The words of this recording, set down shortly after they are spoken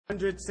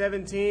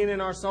117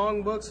 in our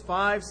songbooks,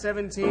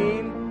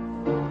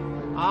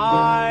 517.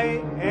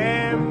 I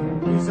am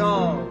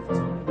resolved.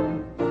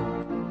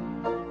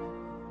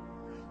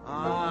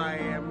 I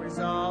am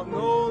resolved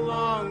no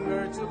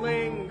longer to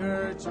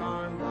linger,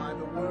 charmed by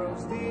the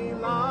world's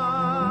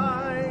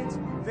delight.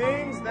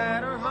 Things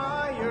that are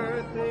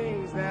higher,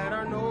 things that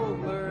are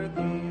nobler,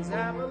 these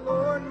have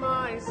allured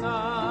my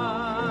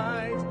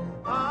sight.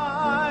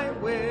 I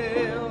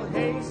will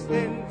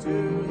hasten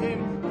to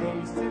him,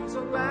 hasten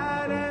so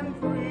glad and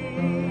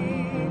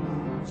free.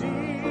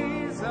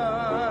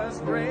 Jesus,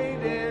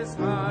 greatest,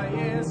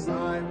 highest,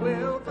 I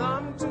will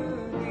come to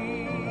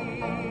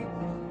thee.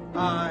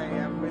 I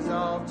am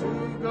resolved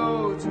to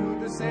go to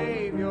the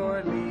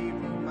Savior,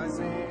 leaving my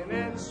sin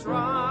and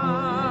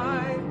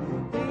strife.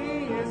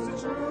 He is the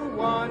true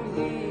one,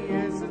 he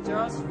is the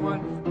just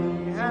one,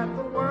 he hath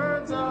the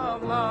words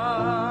of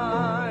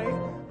life.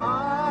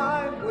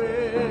 I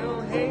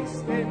will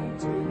hasten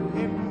to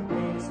him,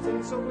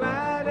 hasten so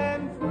glad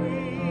and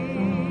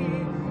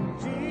free.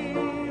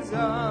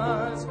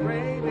 Jesus,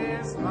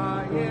 greatest,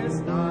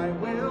 highest, I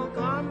will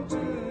come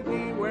to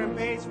thee. We're in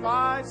page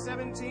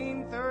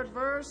 517, third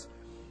verse.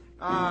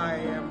 I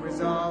am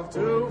resolved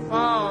to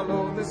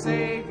follow the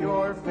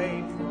Savior,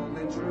 faithful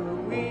and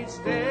true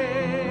each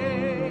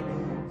day.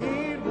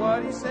 Heed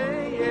what he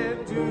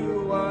saith,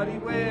 do what he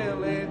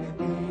willeth,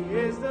 he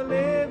is the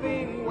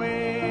living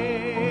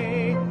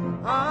way.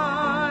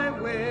 I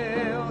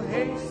will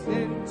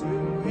hasten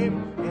to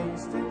him,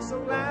 hasten so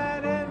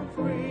glad and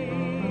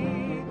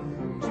free.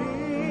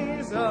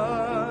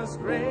 Jesus,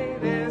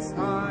 greatest,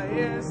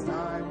 highest,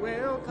 I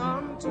will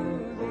come to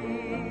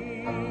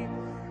thee.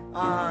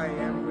 I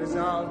am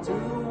resolved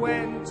to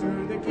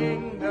enter the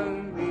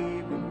kingdom,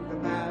 leaving the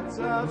paths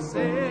of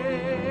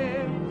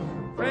sin.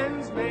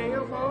 Friends may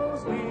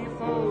oppose me,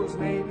 foes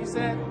may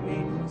beset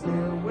me,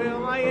 still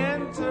will I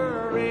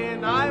enter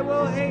in. I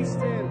will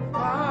hasten,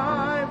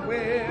 I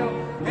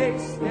will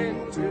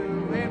hasten to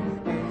him,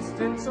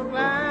 hasten so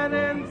glad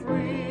and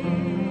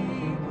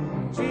free.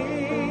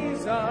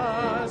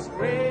 Jesus,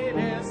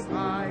 greatest,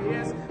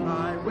 highest,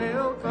 I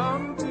will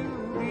come to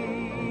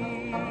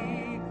thee.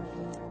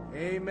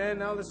 Amen.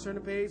 Now let's turn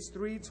to page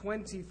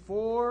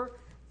 324.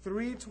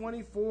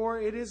 324.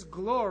 It is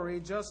glory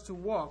just to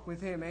walk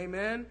with him.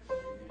 Amen.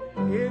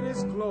 It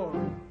is glory.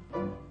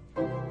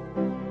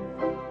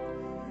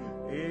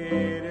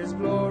 It is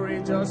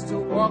glory just to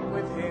walk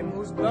with him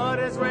whose blood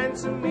has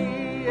ransomed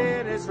me.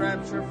 It is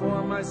rapture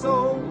for my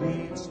soul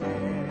each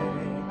day.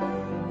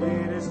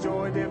 It is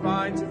joy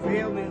divine to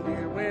feel me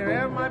near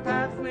wherever my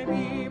path may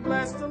be.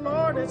 Bless the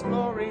Lord, it's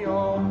glory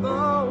all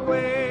the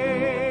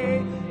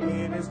way.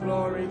 It is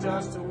glory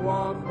just to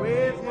walk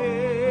with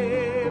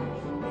him.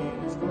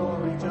 It is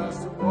glory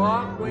just to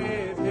walk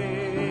with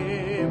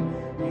him.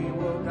 He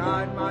will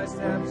guide my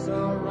steps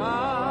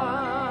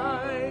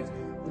aright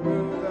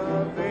through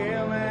the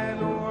vale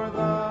and o'er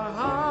the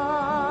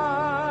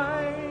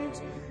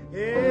height.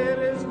 It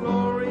is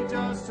glory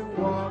just to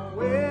walk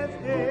with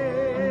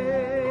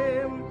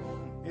him.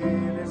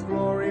 It is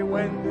glory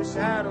when the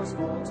shadows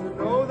fall to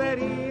know that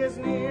he is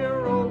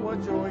near. Oh,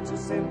 what joy to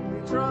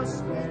simply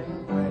trust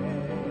and pray.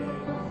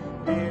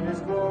 It is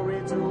glory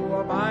to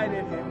abide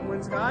in him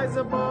when skies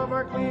above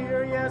are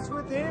clear. Yes,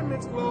 with him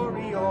it's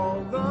glory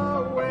all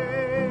the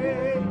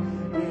way.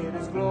 It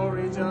is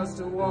glory just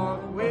to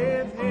walk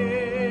with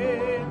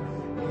him.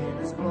 It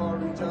is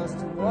glory just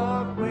to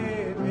walk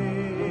with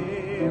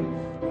him.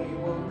 He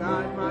will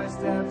guide my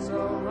steps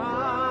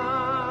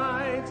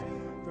aright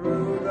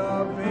through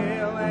the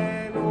vale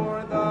and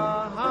o'er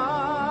the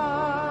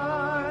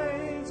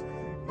height.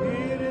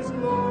 It is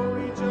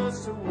glory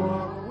just to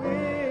walk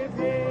with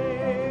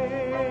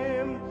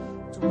him.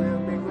 'Twill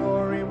be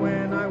glory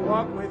when I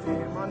walk with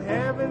him on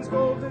heaven's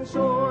golden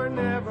shore,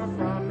 never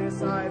from his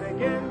side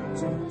again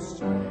to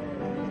stray.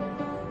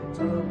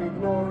 'Twill be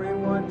glory,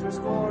 wondrous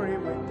glory,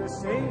 with the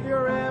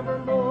Savior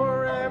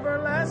evermore,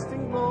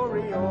 everlasting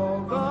glory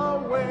all the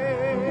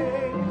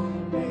way.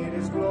 It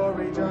is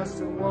glory just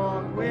to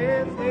walk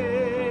with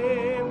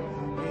him.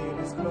 It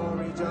is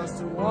glory just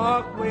to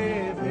walk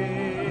with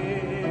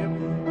him.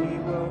 He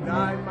will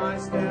guide my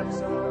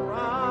steps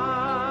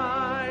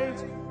aright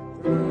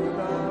through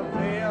the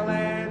vale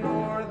and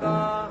o'er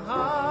the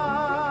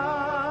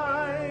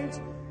height.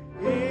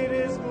 It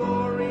is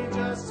glory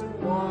just to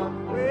walk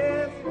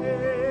with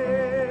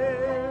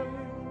him.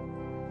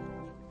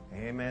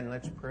 Amen.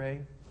 Let's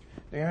pray.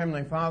 Dear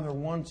Heavenly Father,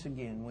 once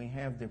again we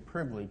have the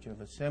privilege of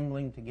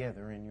assembling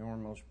together in your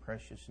most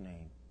precious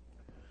name.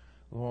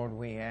 Lord,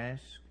 we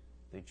ask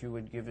that you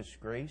would give us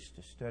grace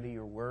to study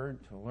your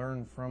word, to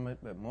learn from it,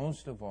 but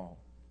most of all,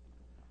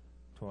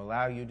 to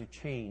allow you to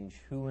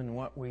change who and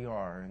what we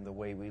are and the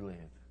way we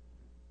live.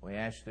 We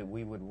ask that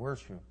we would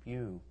worship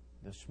you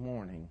this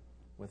morning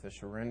with a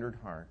surrendered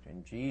heart.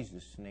 In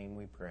Jesus' name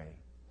we pray.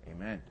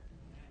 Amen.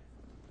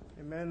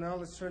 Amen. Now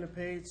let's turn to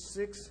page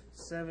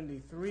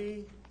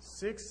 673.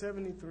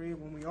 673.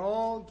 When we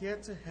all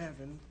get to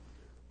heaven,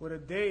 what a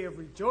day of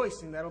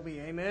rejoicing that'll be.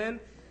 Amen.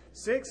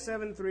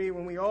 673.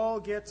 When we all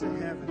get to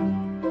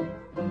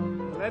heaven.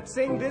 Let's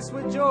sing this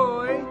with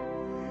joy.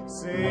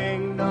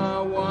 Sing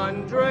the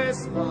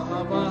wondrous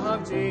love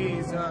of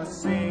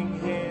Jesus. Sing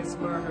his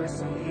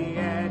mercy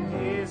and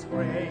his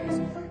grace.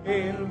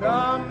 In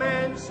the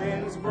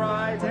mansions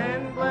bright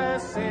and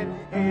blessed,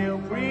 he'll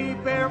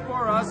prepare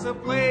for us a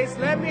place.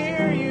 Let me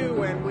hear you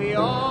when we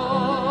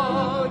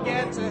all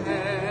get to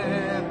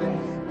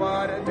heaven.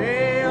 What a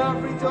day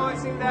of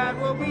rejoicing that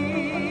will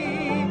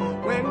be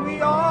when we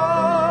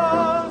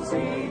all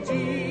see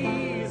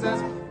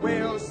Jesus.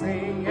 We'll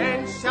sing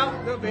and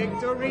shout the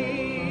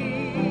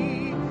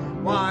victory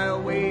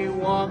while we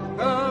walk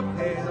the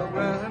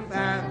pilgrim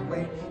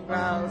pathway.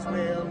 Clouds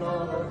will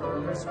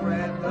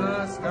overspread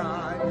the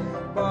sky,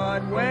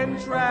 but when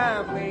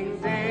traveling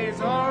days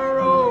are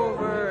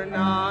over,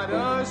 not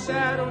a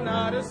shadow,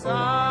 not a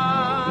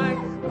sign.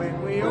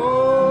 When we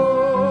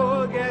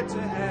all get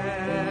to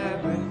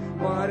heaven,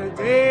 what a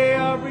day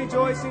of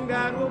rejoicing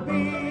that will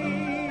be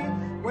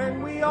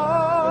when we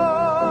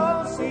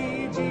all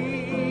see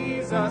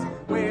Jesus.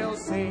 We'll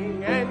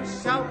sing and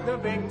shout the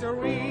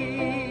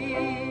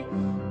victory.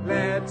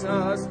 Let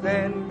us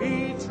then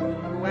be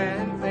true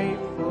and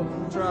faithful,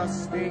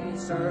 trusting,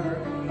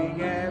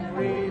 serving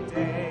every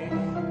day.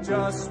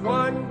 Just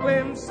one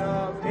glimpse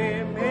of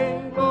him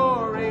in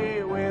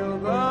glory will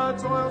the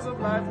toils of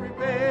life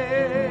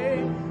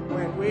repay.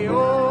 When we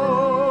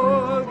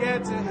all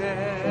get to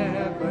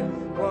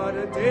heaven, what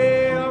a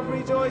day of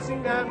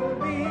rejoicing that will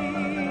be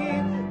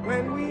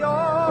when we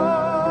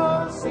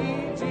all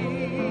see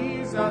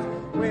Jesus.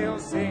 We'll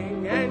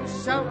sing and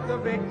shout the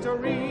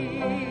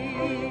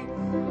victory.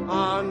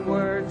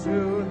 Onward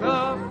to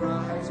the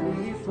prize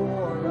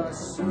before us.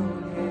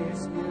 Soon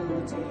his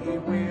beauty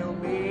will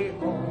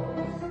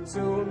behold.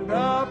 Soon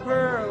the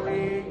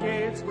pearly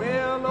gates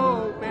will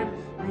open.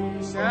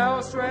 We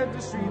shall tread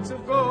the streets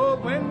of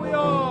gold when we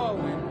all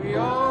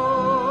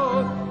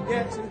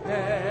get to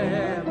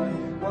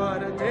heaven.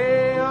 What a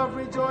day of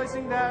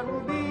rejoicing that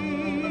will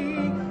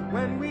be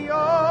when we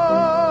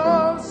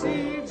all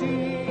see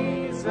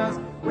Jesus.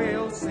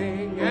 We'll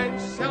sing and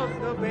shout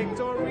the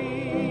victory.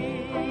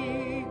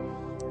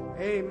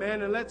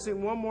 Amen. And let's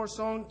sing one more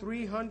song,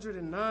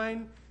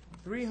 309.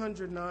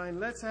 309.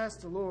 Let's ask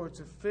the Lord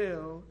to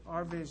fill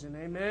our vision.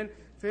 Amen.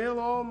 Fill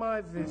all my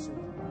vision.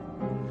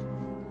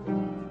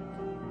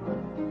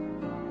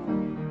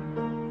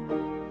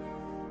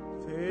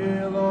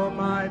 Fill all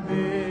my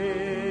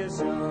vision,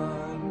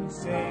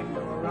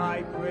 Savior,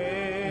 I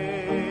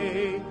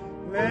pray.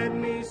 Let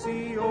me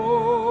see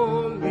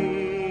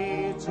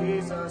only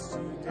Jesus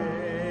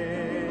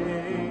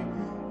today.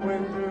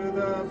 When through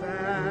the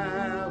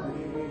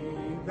valley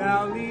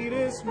thou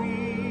leadest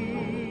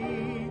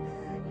me,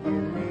 give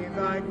me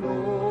thy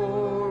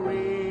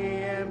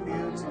glory and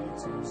beauty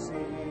to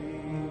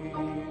see.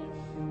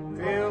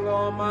 Fill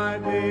all my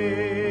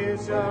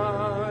vision,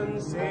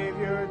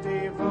 Savior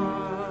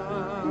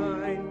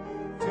divine,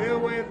 till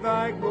with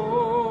thy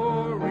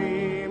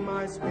glory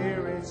my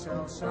spirit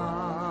shall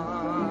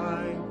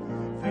shine.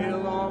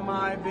 Fill all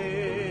my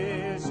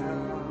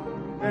vision,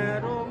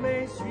 that all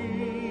may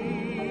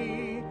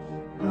see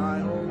thy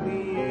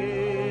holy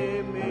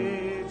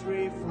image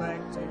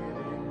reflected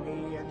in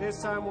me. At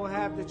this time we'll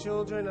have the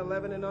children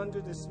 11 and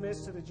under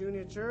dismissed to the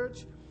junior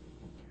church.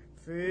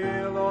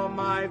 Fill all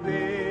my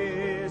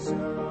vision,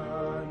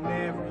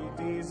 every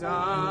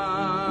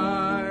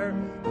desire,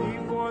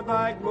 before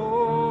thy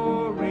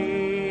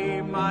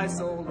glory my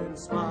soul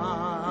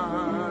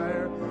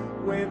inspire.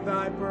 With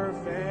thy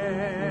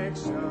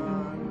perfection,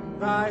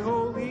 thy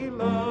holy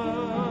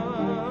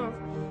love,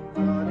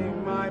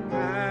 flooding my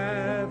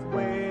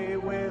pathway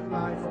with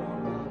life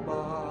from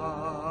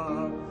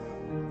above.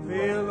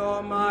 Fill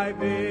all my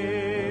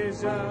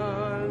vision,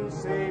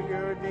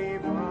 Savior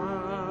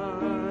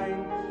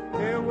divine,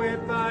 till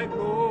with thy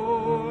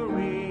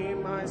glory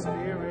my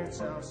spirit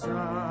shall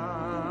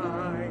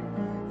shine.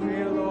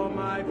 Fill all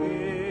my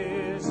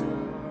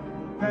vision,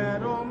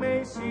 that all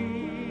may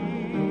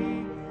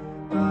see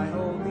thy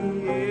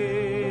holy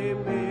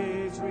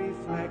image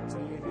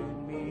reflected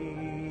in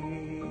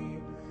me.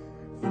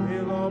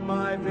 Fill all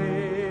my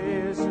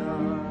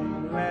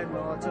vision, let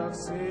naught of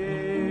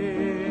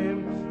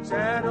sin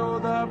shadow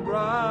the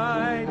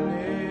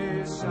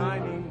brightness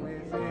shining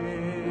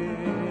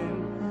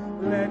within.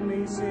 Let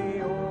me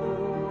see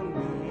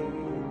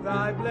only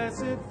thy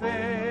blessed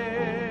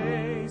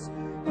face,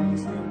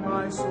 feasting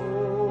my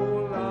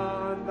soul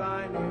on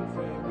thine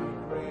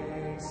infinite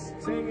grace.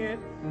 Sing it.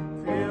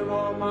 Fill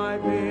all my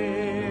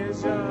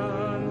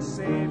vision,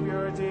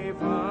 Savior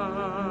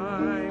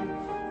divine,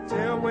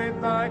 till with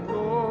thy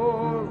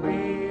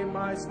glory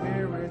my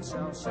spirit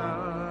shall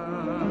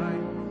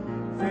shine.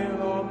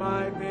 Fill all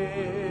my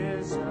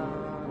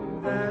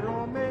vision, that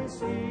all may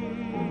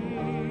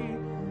see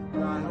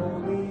thy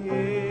holy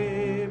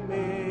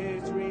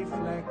image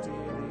reflected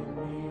in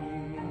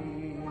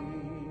me.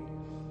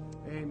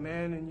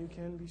 Amen. And you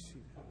can be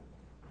seated.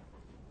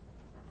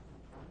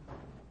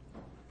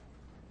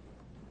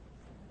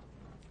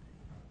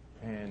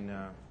 And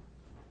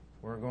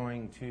we're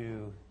going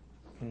to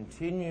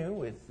continue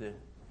with the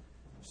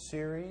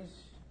series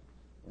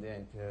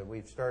that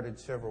we've started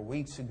several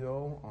weeks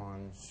ago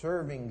on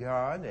serving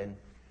God, and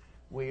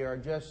we are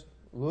just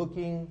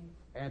looking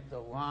at the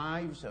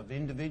lives of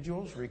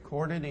individuals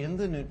recorded in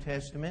the New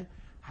Testament,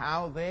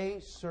 how they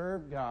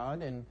served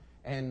God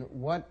and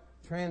what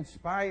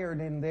transpired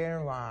in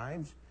their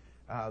lives.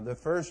 The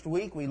first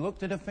week we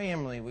looked at a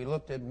family. We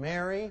looked at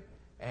Mary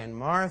and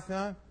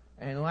Martha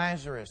and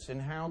Lazarus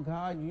and how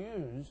God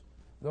used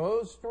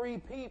those three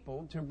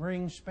people to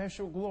bring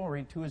special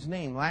glory to His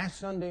name. Last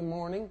Sunday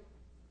morning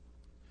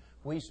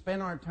we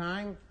spent our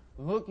time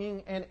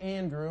looking at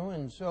Andrew,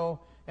 and so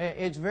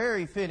it's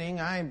very fitting,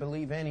 I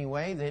believe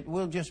anyway, that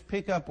we'll just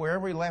pick up where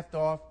we left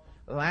off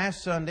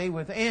last Sunday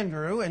with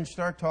Andrew and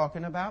start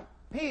talking about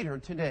Peter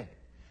today.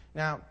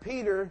 Now,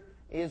 Peter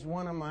is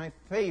one of my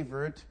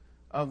favorite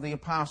of the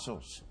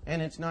apostles.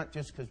 And it's not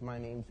just because my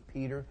name's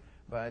Peter,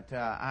 but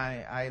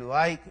I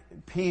like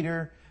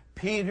Peter.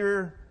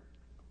 Peter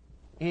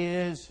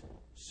is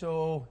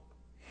so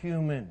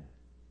human.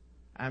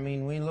 I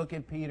mean, we look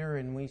at Peter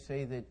and we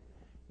say that,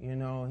 you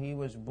know, he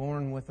was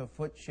born with a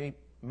foot-shaped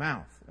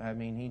mouth. I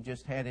mean, he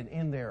just had it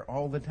in there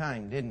all the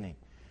time, didn't he?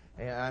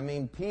 I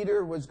mean,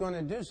 Peter was going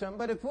to do something,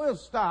 but if we'll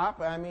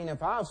stop, I mean,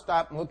 if I'll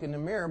stop and look in the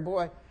mirror,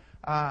 boy,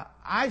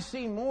 I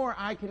see more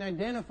I can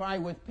identify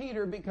with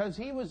Peter because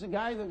he was a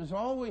guy that was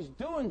always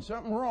doing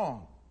something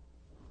wrong.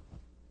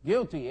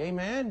 Guilty,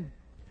 amen?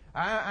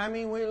 I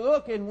mean, we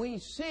look and we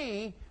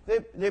see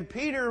that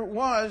Peter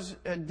was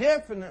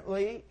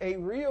definitely a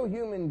real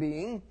human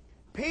being.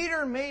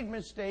 Peter made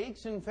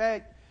mistakes. In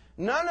fact,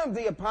 none of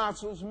the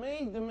apostles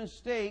made the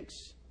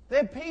mistakes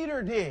that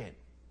Peter did.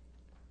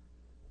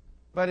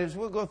 But as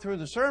we'll go through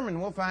the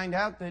sermon, we'll find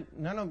out that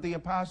none of the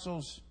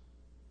apostles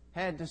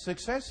had the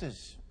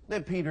successes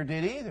that Peter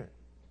did either.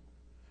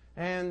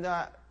 And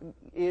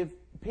if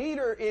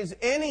Peter is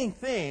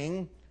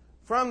anything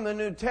from the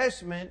New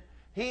Testament,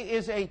 he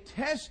is a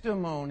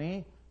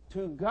testimony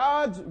to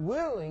God's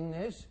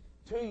willingness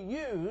to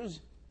use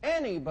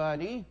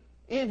anybody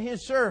in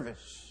His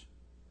service.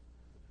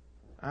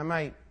 I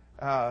might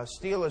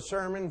steal a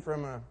sermon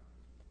from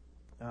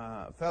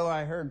a fellow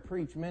I heard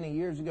preach many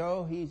years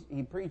ago.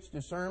 He preached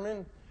a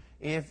sermon,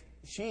 "If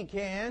she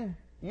can,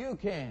 you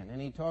can."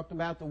 And he talked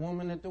about the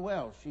woman at the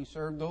well. She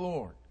served the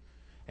Lord.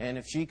 And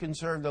if she can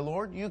serve the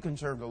Lord, you can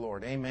serve the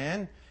Lord.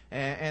 Amen?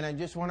 And I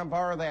just want to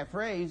borrow that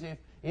phrase.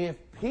 If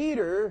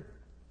Peter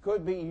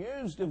could be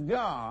used of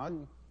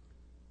God,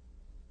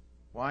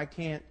 why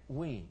can't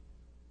we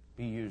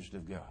be used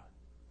of God?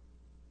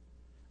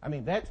 I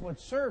mean, that's what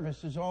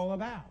service is all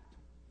about.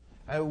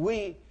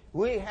 We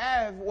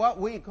have what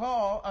we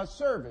call a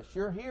service.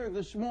 You're here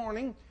this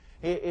morning.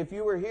 If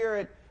you were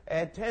here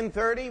at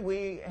 10:30,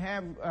 we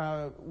have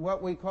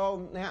what we call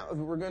now,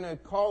 we're going to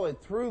call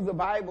it Through the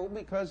Bible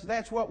because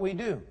that's what we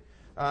do.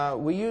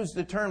 We use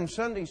the term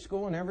Sunday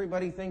school and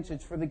everybody thinks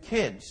it's for the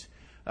kids.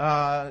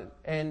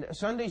 And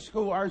Sunday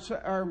school, our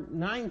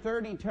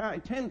 9:30,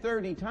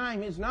 10:30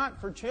 time is not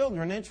for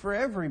children, it's for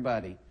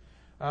everybody.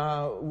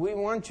 We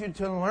want you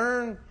to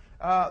learn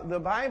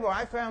the Bible.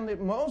 I found that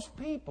most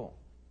people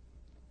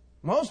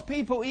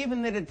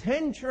even that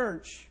attend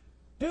church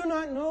do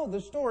not know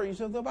the stories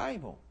of the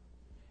Bible.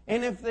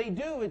 And if they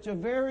do, it's a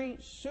very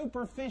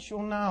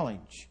superficial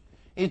knowledge.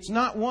 It's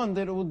not one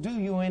that will do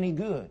you any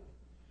good.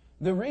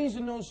 The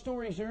reason those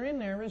stories are in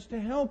there is to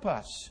help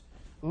us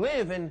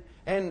live. And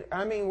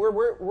I mean,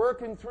 we're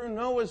working through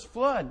Noah's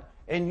flood.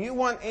 And you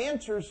want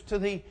answers to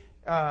the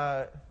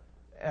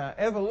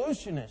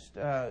evolutionist.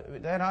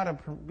 That ought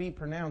to be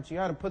pronounced. You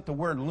ought to put the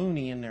word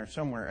loony in there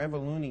somewhere.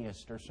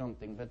 Evolutionist or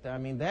something. But I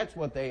mean, that's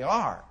what they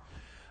are.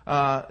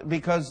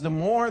 Because the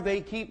more they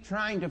keep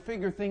trying to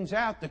figure things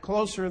out, the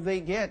closer they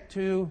get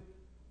to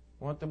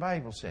what the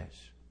Bible says.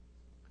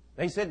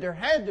 They said there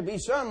had to be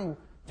some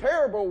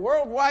terrible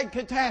worldwide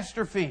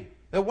catastrophe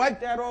that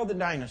wiped out all the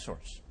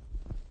dinosaurs.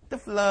 The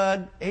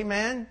flood.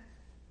 Amen?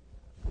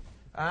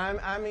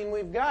 I mean,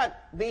 we've got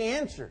the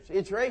answers.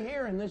 It's right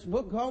here in this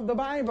book called the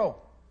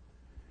Bible.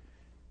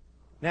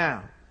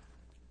 Now,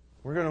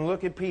 we're going to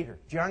look at Peter.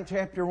 John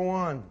chapter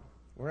 1.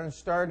 We're going to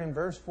start in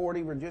verse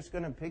 40. We're just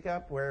going to pick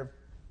up where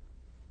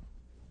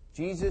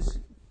Jesus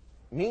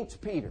meets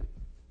Peter.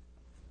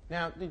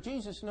 Now, did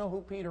Jesus know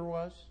who Peter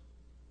was?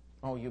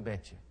 Oh, you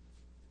betcha.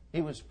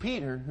 It was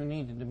Peter who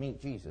needed to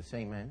meet Jesus.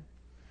 Amen.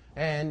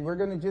 And we're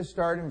going to just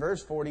start in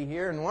verse 40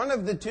 here. And one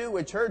of the two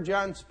which heard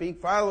John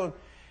speak followed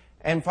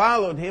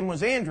him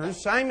was Andrew,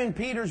 Simon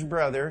Peter's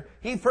brother.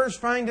 He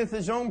first findeth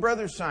his own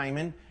brother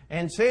Simon,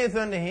 and saith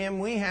unto him,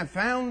 We have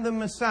found the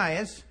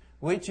Messiah,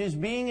 which is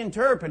being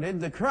interpreted,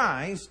 the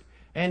Christ.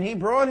 And he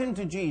brought him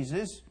to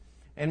Jesus.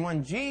 And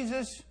when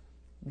Jesus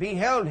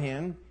beheld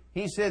him,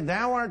 he said,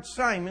 Thou art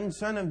Simon,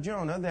 son of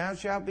Jonah, thou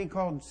shalt be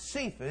called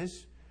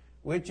Cephas,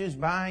 which is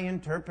by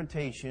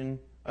interpretation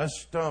a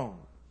stone.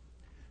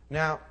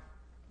 Now,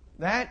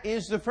 that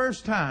is the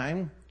first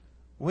time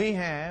we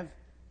have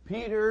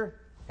Peter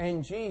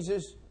and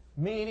Jesus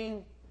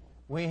meeting.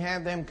 We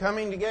have them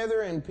coming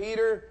together, and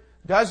Peter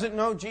doesn't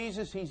know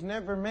Jesus. He's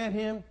never met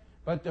him.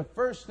 But the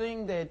first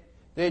thing that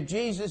that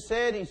Jesus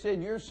said. He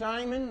said, "You're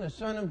Simon, the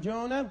son of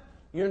Jonah.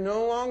 You're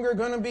no longer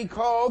going to be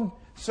called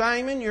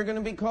Simon. You're going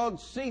to be called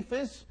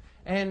Cephas."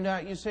 And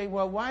you say,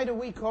 "Well, why do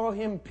we call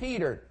him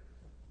Peter?"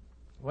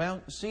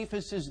 Well,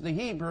 Cephas is the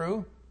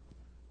Hebrew.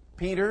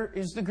 Peter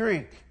is the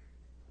Greek.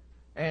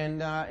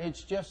 And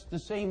it's just the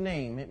same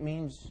name. It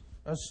means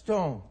a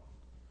stone.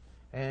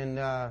 And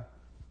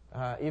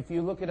if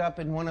you look it up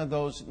in one of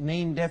those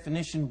name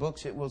definition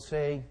books, it will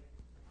say,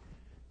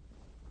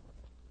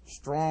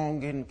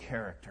 strong in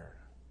character.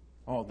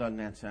 Oh, doesn't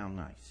that sound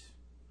nice?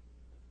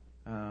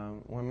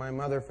 When my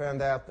mother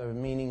found out the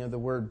meaning of the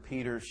word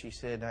Peter, she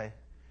said,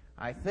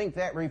 I think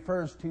that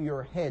refers to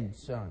your head,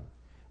 son.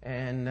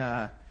 And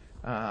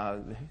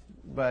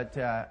but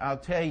I'll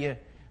tell you,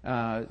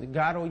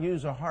 God will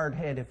use a hard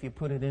head if you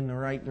put it in the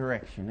right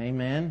direction.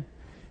 Amen?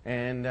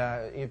 And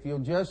if you'll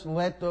just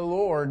let the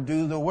Lord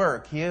do the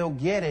work, He'll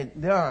get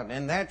it done.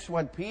 And that's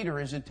what Peter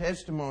is a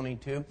testimony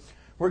to.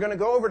 We're going to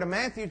go over to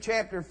Matthew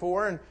chapter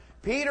 4, and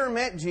Peter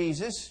met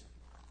Jesus.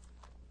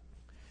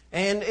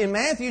 And in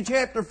Matthew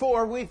chapter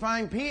 4, we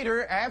find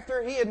Peter,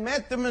 after he had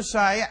met the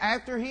Messiah,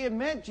 after he had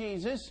met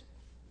Jesus,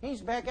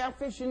 he's back out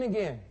fishing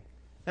again.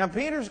 Now,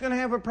 Peter's going to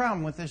have a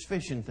problem with this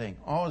fishing thing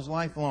all his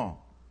life long.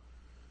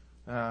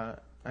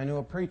 I knew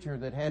a preacher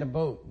that had a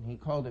boat, and he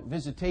called it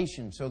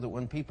visitation, so that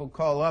when people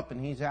call up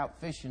and he's out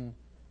fishing,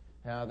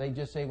 they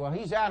just say, well,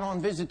 he's out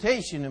on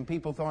visitation, and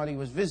people thought he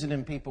was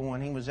visiting people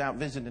when he was out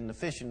visiting the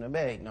fish in the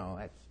bay. No,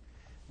 that's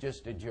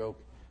just a joke.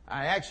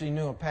 I actually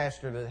knew a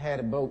pastor that had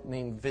a boat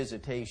named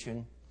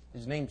Visitation.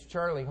 His name's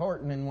Charlie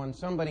Horton, and when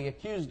somebody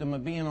accused him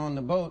of being on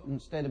the boat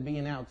instead of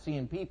being out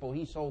seeing people,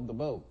 he sold the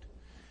boat.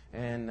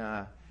 And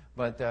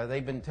but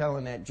they've been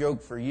telling that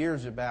joke for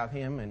years about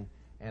him,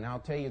 and I'll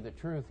tell you the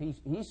truth,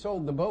 he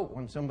sold the boat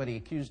when somebody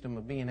accused him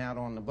of being out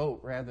on the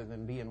boat rather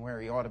than being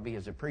where he ought to be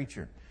as a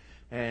preacher.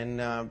 And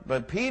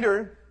but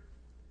Peter,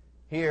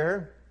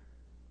 here,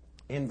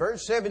 in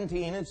verse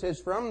 17, it says,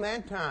 "From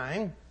that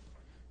time,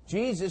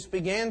 Jesus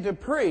began to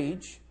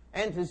preach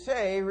and to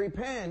say,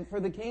 'Repent, for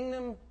the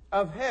kingdom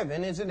of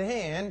heaven is at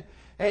hand.'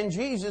 And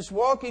Jesus,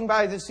 walking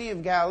by the Sea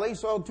of Galilee,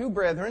 saw two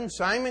brethren,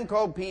 Simon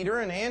called Peter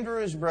and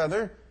Andrew his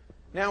brother."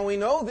 Now we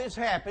know this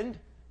happened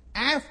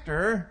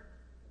after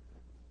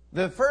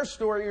the first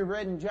story you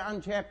read in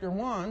John chapter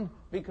 1,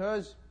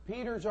 because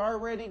Peter's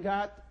already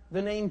got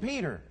the name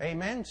Peter.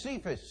 Amen?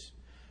 Cephas.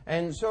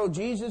 And so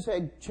Jesus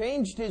had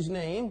changed his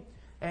name,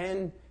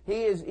 and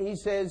he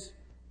says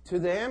to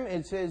them,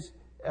 it says,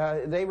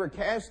 they were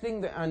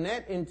casting a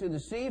net into the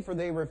sea, for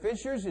they were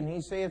fishers, and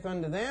he saith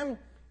unto them,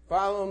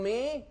 "Follow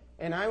me,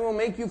 and I will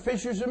make you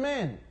fishers of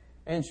men."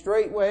 And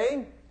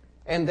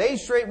they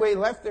straightway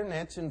left their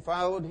nets and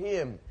followed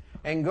him.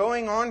 And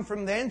going on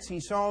from thence,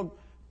 he saw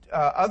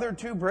other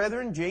two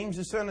brethren, James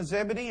the son of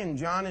Zebedee and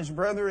John his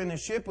brother, in a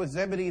ship with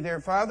Zebedee their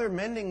father,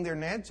 mending their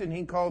nets, and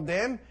he called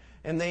them,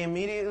 and they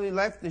immediately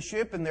left the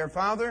ship and their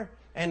father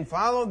and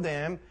followed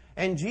them.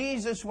 And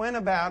Jesus went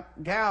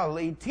about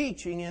Galilee,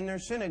 teaching in their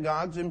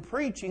synagogues and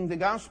preaching the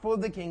gospel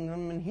of the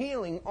kingdom and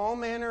healing all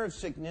manner of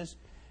sickness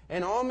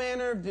and all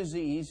manner of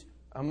disease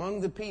among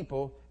the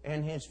people.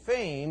 And his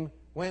fame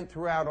went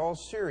throughout all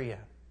Syria.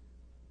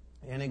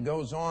 And it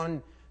goes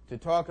on to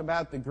talk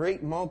about the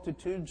great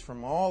multitudes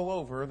from all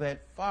over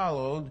that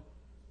followed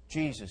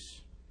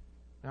Jesus.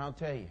 Now I'll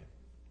tell you,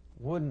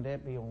 wouldn't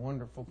that be a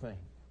wonderful thing?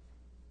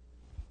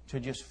 To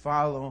just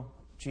follow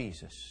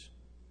Jesus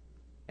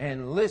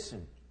and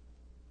listen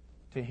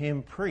to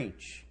him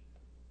preach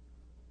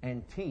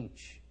and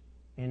teach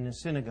in the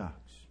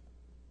synagogues.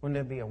 Wouldn't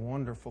that be a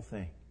wonderful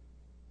thing?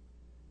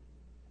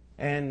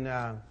 And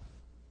I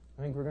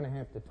think we're going to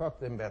have to talk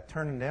to them about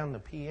turning down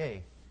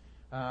the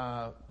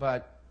PA.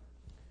 But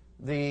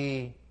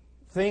the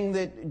thing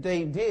that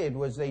they did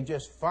was they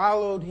just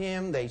followed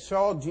him. They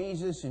saw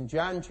Jesus in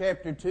John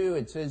chapter 2.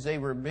 It says they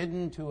were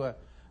bidden to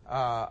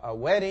a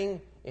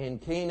wedding in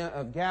Cana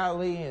of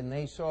Galilee, and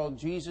they saw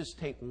Jesus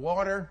take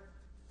water,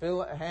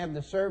 have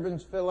the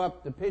servants fill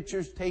up the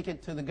pitchers, take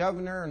it to the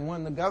governor, and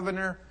when the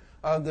governor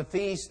of the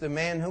feast, the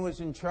man who was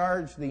in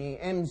charge, the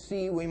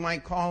MC we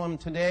might call him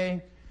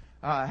today,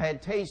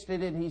 had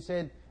tasted it, he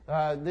said,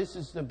 "This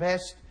is the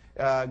best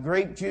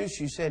grape juice."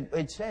 You said,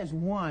 "It says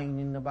wine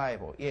in the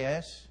Bible."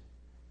 Yes,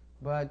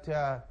 but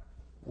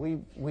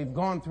we've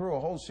gone through a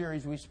whole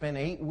series. We spent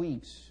 8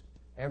 weeks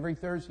every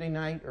Thursday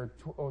night, or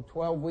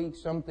 12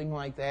 weeks, something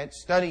like that,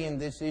 studying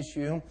this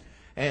issue,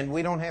 and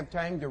we don't have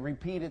time to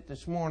repeat it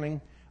this morning.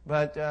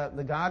 But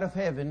the God of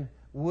heaven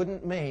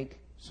wouldn't make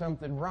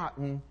something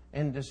rotten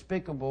and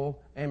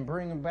despicable and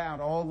bring about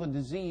all the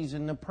disease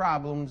and the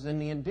problems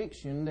and the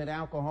addiction that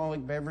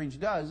alcoholic beverage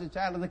does. It's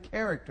out of the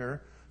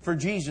character for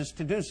Jesus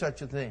to do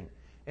such a thing.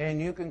 And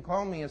you can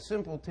call me a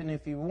simpleton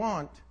if you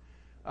want,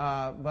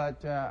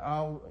 but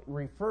I'll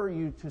refer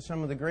you to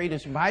some of the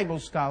greatest Bible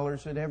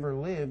scholars that ever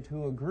lived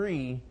who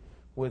agree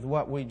with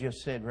what we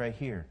just said right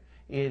here.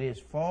 It is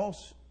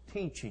false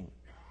teaching,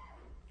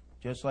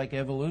 just like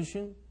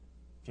evolution,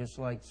 just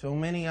like so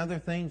many other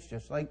things,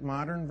 just like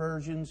modern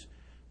versions,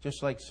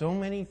 just like so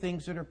many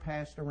things that are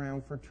passed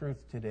around for truth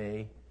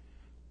today.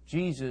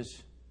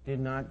 Jesus did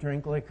not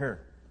drink liquor.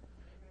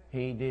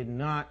 He did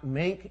not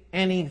make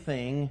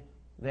anything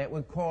that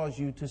would cause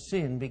you to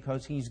sin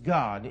because He's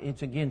God.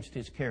 It's against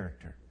His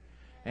character.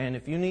 And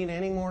if you need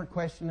any more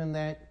question than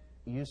that,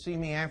 you see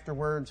me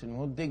afterwards and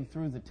we'll dig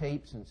through the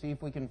tapes and see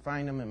if we can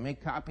find them and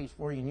make copies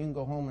for you. And you can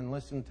go home and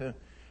listen to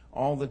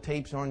all the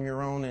tapes on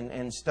your own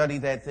and study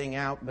that thing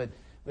out. But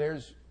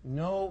there's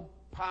no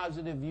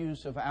positive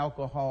use of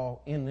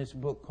alcohol in this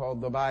book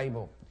called the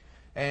Bible.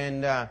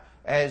 And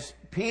as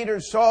Peter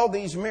saw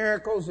these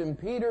miracles and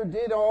Peter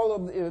did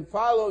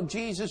followed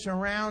Jesus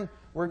around,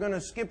 we're going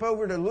to skip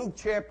over to Luke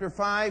chapter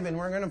 5 and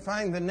we're going to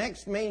find the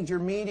next major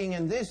meeting.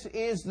 And this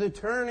is the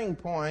turning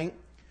point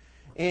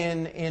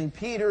in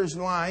Peter's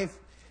life.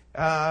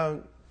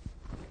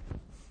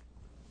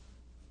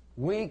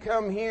 We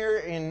come here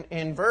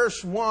in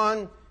verse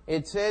 1.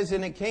 It says,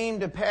 "And it came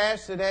to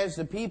pass that as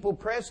the people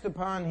pressed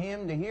upon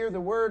him to hear the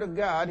word of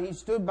God, he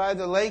stood by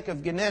the lake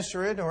of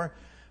Gennesaret," or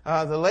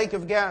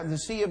the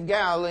Sea of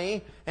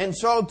Galilee, "and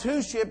saw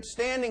two ships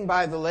standing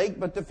by the lake,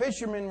 but the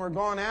fishermen were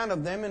gone out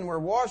of them and were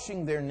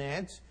washing their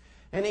nets.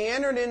 And he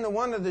entered into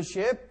one of the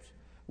ships,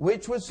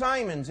 which was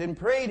Simon's, and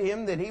prayed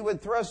him that he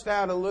would thrust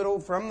out a little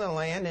from the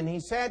land. And he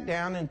sat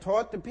down and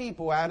taught the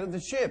people out of the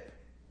ship.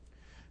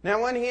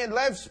 Now when he had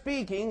left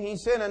speaking, he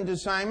said unto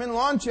Simon,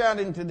 Launch out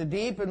into the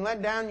deep, and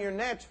let down your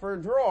nets for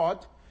a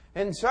draught.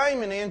 And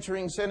Simon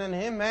answering said unto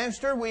him,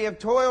 Master, we have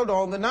toiled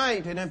all the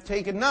night, and have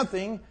taken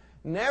nothing.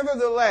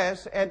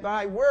 Nevertheless, at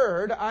thy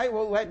word, I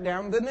will let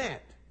down the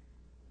net."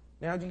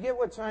 Now, do you get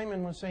what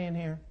Simon was saying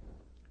here?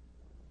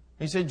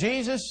 He said,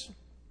 Jesus,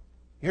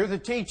 you're the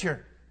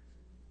teacher.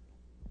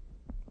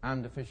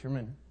 I'm the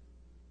fisherman.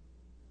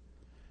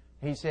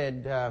 He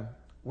said,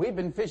 we've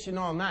been fishing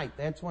all night.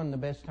 That's when the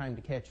best time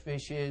to catch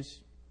fish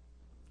is.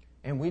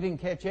 And we didn't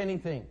catch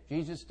anything.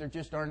 Jesus, there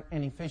just aren't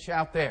any fish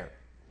out there.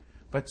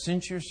 But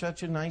since you're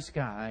such a nice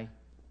guy,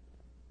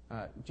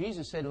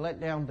 Jesus said,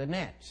 let down the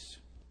nets.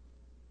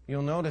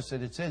 You'll notice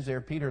that it says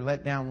there, Peter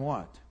let down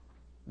what?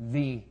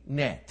 The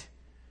net.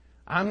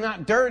 I'm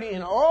not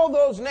dirtying all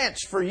those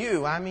nets for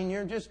you. I mean,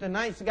 you're just a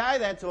nice guy.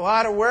 That's a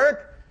lot of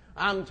work.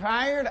 I'm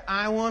tired.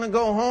 I want to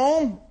go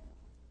home.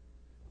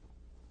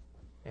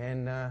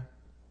 And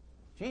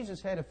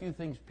Jesus had a few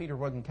things Peter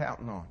wasn't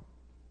counting on.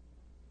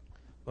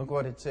 Look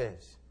what it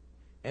says.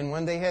 "And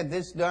when they had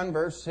this done,"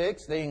 verse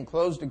 6, "they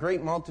enclosed a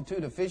great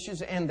multitude of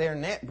fishes, and their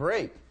net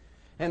brake.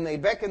 And they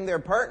beckoned their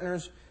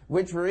partners,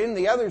 which were in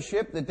the other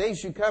ship, that they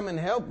should come and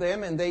help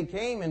them. And they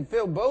came and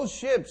filled both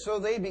ships, so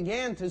they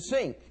began to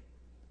sink.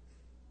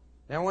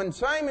 Now when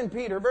Simon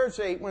Peter," verse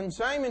 8, "when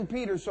Simon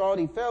Peter saw it,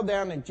 he fell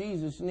down at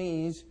Jesus'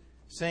 knees,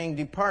 saying,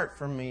 Depart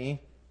from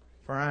me,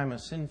 for I am a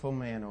sinful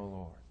man, O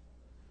Lord."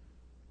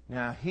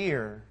 Now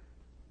here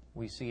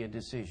we see a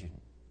decision.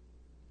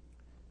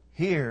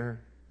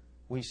 Here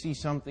we see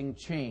something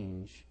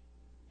change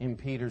in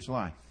Peter's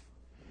life.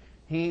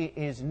 He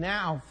is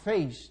now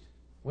faced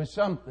with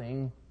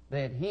something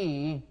that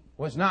he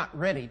was not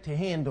ready to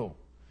handle.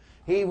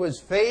 He was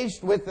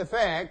faced with the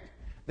fact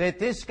that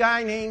this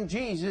guy named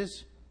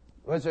Jesus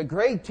was a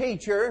great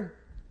teacher.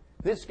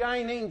 This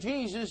guy named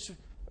Jesus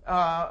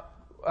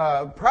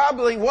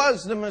probably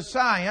was the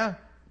Messiah.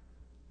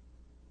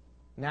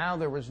 Now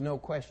there was no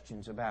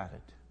questions about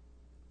it.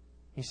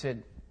 He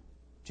said,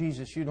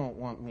 Jesus, you don't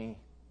want me.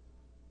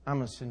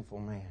 I'm a sinful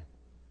man.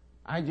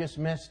 I just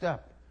messed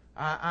up.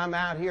 I'm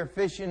out here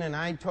fishing and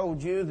I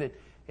told you that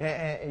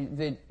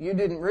you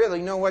didn't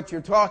really know what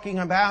you're talking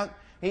about.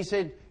 He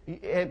said,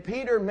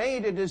 Peter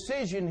made a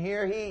decision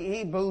here.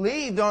 He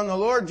believed on the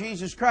Lord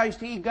Jesus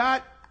Christ. He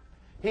got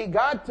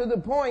to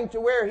the point to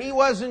where he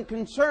wasn't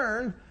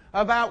concerned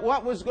about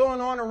what was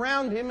going on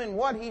around him and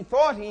what he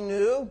thought he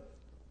knew.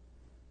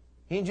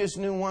 He just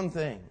knew one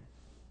thing.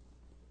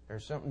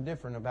 There's something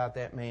different about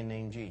that man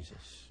named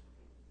Jesus.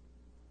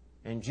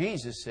 And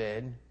Jesus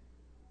said,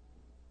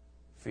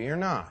 fear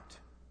not.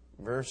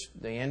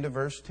 The end of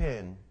verse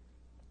 10.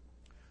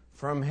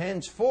 From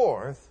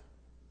henceforth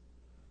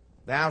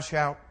thou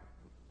shalt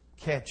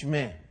catch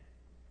men.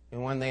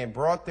 And when they had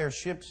brought their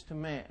ships to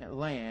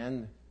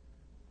land,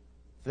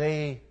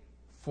 they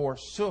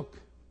forsook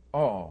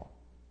all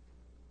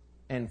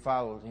and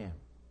followed him.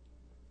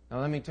 Now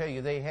let me tell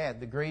you, they had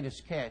the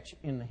greatest catch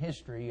in the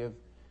history of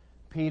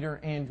Peter,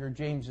 Andrew,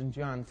 James, and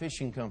John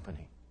Fishing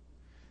Company.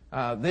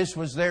 This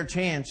was their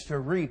chance to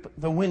reap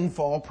the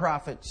windfall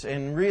profits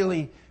and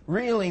really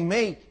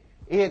make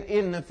it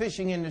in the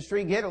fishing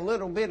industry, get a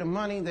little bit of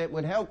money that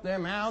would help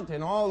them out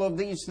and all of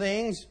these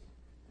things.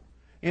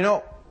 You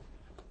know,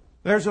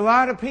 there's a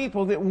lot of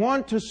people that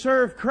want to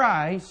serve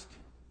Christ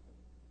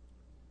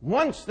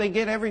once they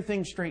get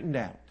everything straightened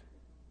out.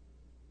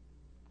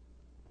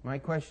 My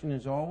question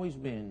has always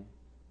been,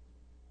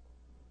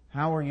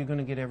 how are you going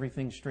to get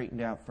everything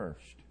straightened out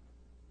first?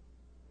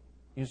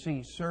 You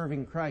see,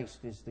 serving Christ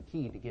is the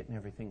key to getting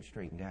everything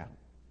straightened out.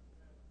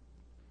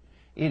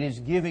 It is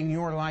giving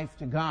your life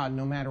to God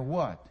no matter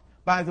what.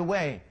 By the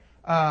way,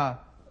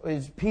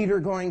 is Peter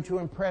going to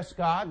impress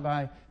God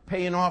by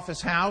paying off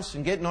his house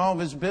and getting all of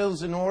his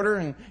bills in order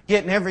and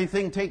getting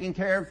everything taken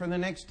care of for the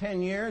next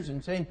 10 years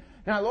and saying,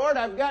 now, Lord,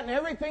 I've gotten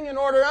everything in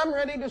order. I'm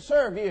ready to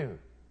serve you.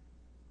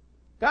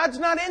 God's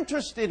not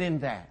interested in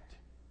that.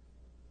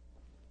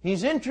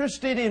 He's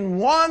interested in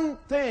one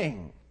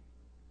thing.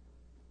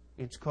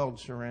 It's called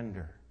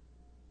surrender.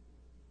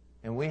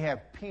 And we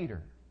have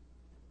Peter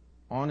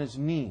on his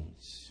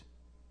knees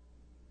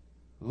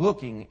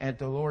looking at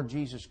the Lord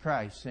Jesus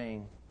Christ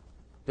saying,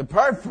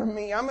 depart from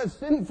me, I'm a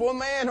sinful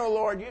man, O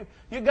Lord.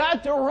 You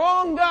got the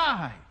wrong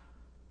guy.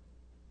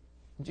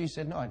 And Jesus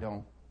said, no, I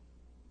don't.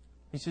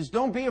 He says,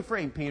 don't be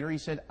afraid, Peter. He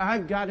said,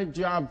 I've got a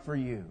job for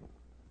you.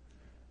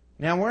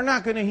 Now, we're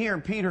not going to hear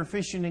Peter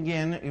fishing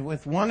again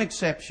with one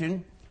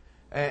exception.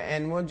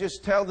 And we'll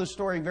just tell the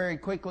story very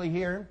quickly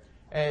here.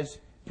 As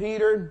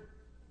Peter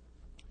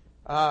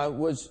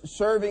was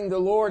serving the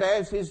Lord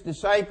as his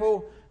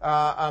disciple,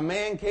 a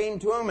man came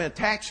to him, a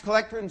tax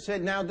collector, and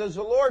said, now, does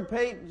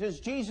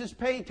Jesus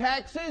pay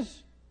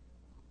taxes?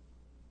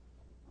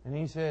 And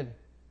he said,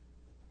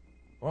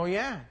 well,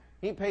 yeah,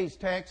 he pays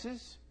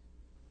taxes.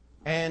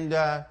 And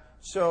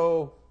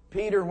so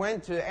Peter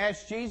went to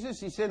ask Jesus.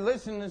 He said,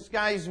 listen, this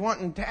guy's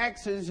wanting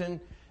taxes.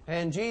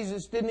 And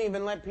Jesus didn't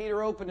even let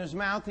Peter open his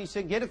mouth. He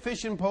said, get a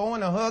fishing pole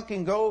and a hook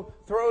and go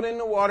throw it in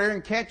the water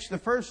and catch the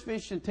first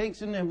fish that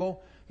takes a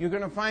nibble. You're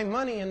going to find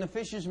money in the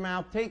fish's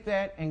mouth. Take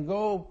that and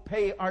go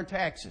pay our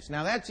taxes.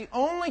 Now, that's the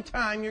only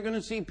time you're going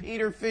to see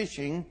Peter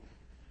fishing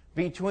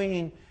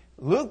between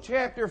Luke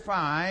chapter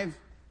 5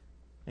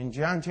 and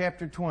John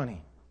chapter 20.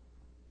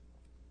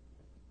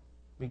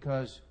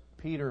 Because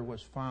Peter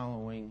was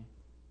following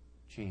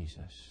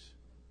Jesus.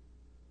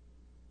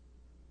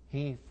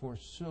 He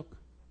forsook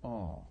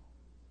all.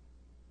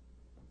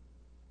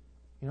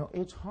 You know,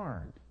 it's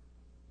hard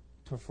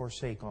to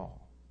forsake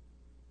all.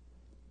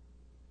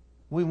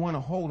 We want to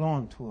hold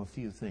on to a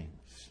few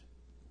things.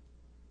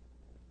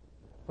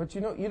 But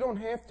you know, you don't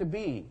have to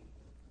be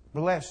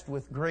blessed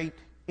with great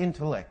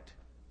intellect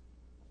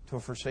to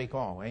forsake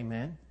all.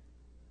 Amen?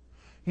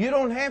 You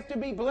don't have to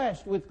be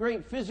blessed with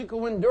great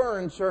physical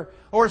endurance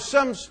or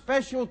some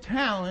special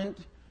talent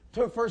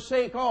to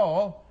forsake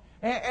all.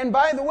 And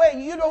by the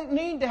way, you don't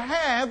need to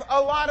have a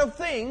lot of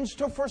things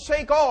to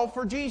forsake all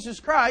for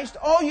Jesus Christ.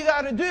 All you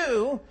got to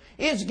do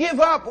is give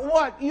up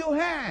what you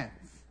have.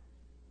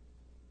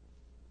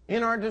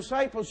 In our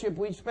discipleship,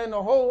 we spend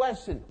a whole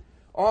lesson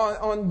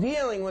on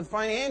dealing with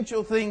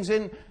financial things,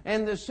 and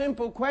the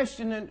simple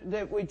question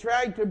that we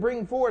tried to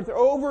bring forth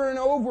over and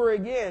over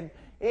again,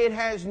 it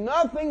has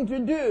nothing to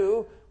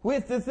do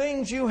with the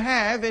things you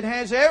have. It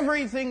has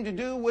everything to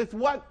do with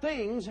what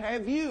things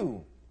have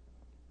you.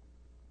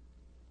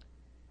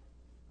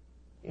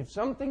 If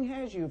something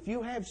has you, if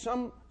you have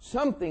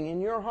something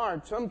in your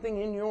heart, something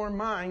in your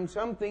mind,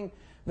 something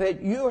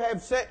that you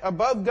have set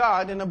above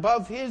God and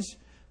above His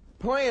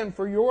plan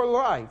for your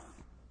life,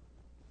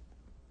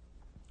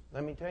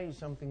 let me tell you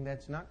something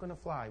that's not going to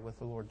fly with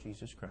the Lord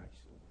Jesus Christ.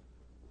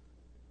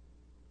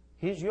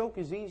 His yoke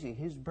is easy.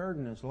 His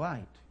burden is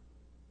light.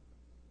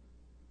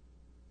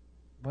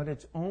 But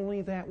it's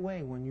only that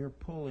way when you're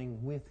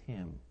pulling with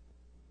Him.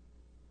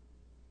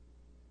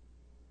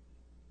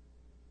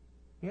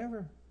 You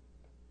ever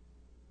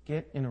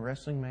get in a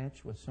wrestling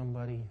match with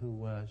somebody who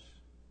was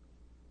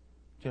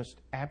just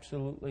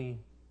absolutely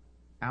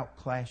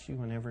outclass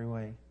you in every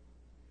way?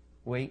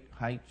 Weight,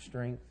 height,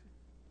 strength.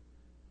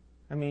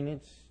 I mean,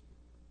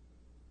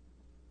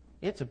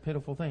 it's a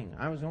pitiful thing.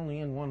 I was only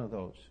in one of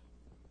those.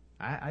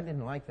 I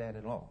didn't like that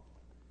at all.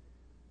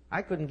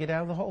 I couldn't get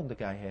out of the hold the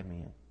guy had me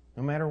in,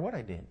 no matter what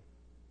I did.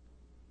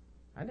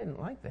 I didn't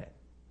like that.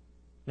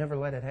 Never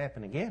let it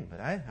happen again, but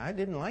I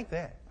didn't like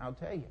that, I'll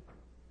tell you.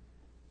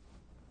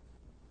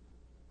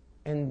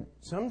 And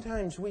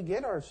sometimes we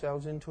get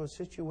ourselves into a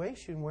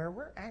situation where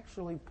we're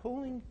actually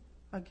pulling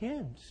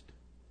against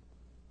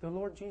the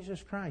Lord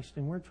Jesus Christ,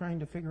 and we're trying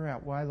to figure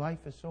out why life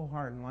is so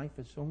hard and life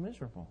is so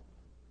miserable.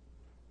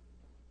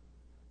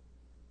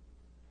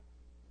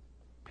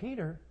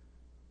 Peter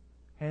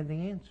had the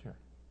answer.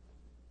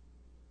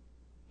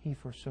 He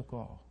forsook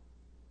all.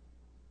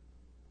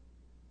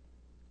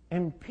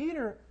 And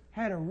Peter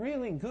had a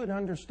really good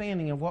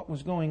understanding of what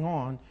was going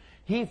on.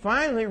 He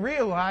finally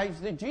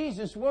realized that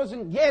Jesus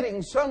wasn't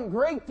getting some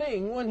great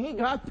thing when he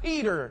got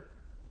Peter.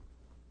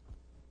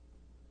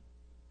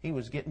 He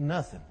was getting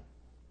nothing.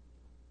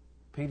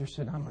 Peter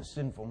said, I'm a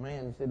sinful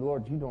man. He said,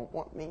 Lord, you don't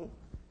want me.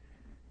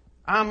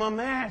 I'm a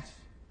mess.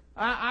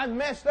 I've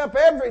messed up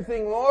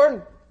everything,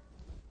 Lord.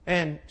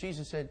 And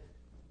Jesus said,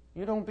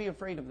 you don't be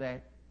afraid of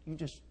that. You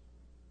just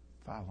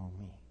follow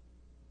me.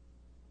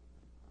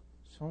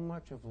 So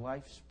much of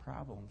life's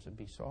problems would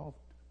be solved,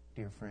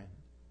 dear friend,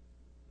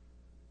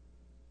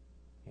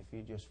 if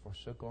you just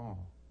forsook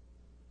all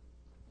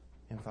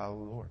and follow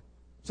the Lord.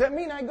 Does that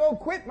mean I go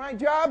quit my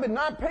job and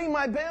not pay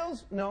my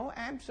bills? No,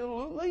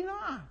 absolutely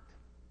not.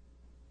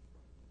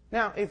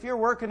 Now, if you're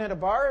working at a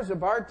bar as a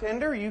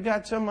bartender, you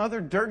got some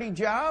other dirty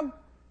job,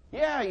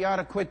 yeah, you ought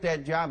to quit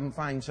that job and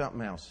find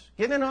something else.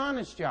 Get an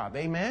honest job,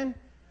 amen?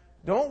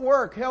 Don't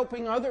work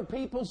helping other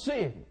people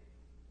sin.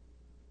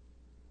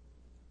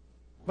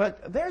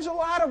 But there's a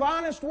lot of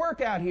honest work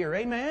out here,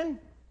 amen?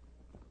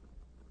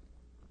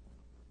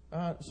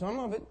 Some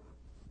of it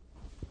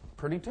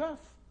pretty tough.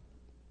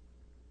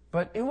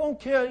 But it won't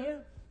kill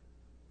you.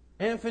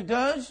 And if it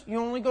does, you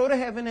only go to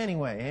heaven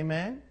anyway,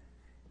 amen?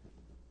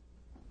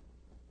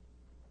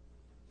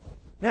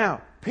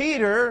 Now,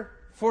 Peter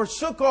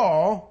forsook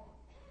all,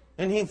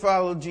 and he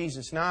followed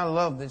Jesus. Now, I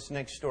love this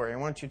next story. I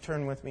want you to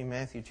turn with me,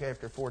 Matthew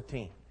chapter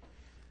 14.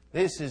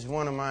 This is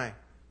one of my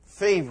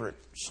favorite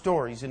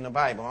stories in the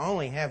Bible. I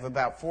only have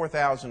about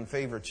 4,000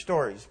 favorite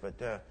stories, but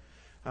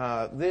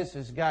this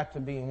has got to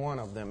be one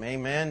of them.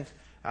 Amen.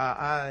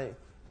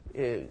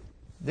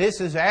 This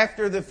is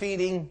after the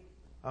feeding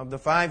of the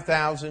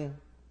 5,000.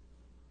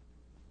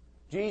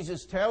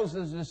 Jesus tells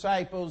his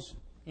disciples,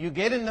 you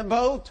get in the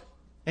boat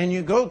and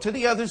you go to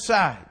the other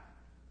side.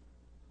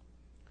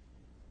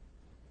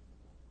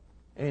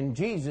 And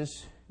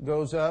Jesus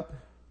goes up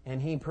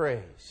and he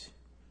prays.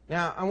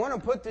 Now, I want to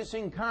put this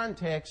in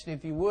context,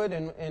 if you would,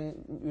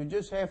 and you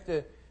just have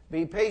to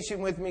be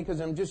patient with me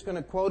because I'm just going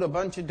to quote a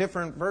bunch of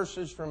different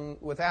verses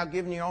without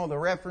giving you all the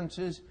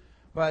references.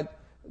 But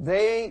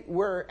they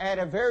were at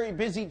a very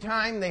busy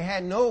time. They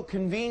had no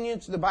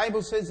convenience. The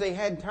Bible says they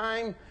had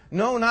time,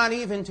 no, not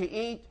even to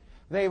eat.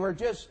 They were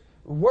just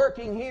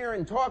working here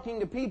and talking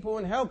to people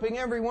and helping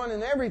everyone,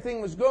 and everything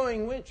was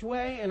going which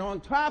way. And on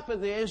top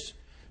of this,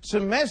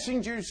 some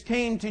messengers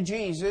came to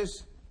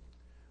Jesus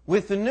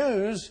with the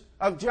news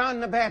of John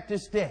the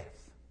Baptist's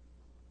death.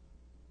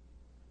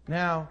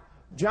 Now,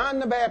 John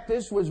the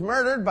Baptist was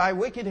murdered by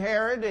wicked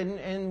Herod,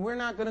 and we're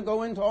not going to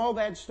go into all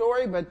that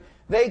story, but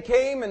they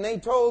came and they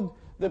told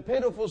the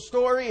pitiful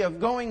story of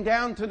going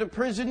down to the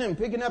prison and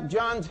picking up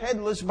John's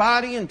headless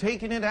body and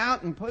taking it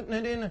out and putting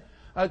it in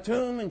a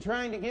tomb and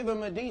trying to give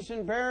him a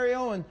decent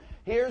burial. And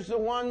here's the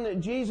one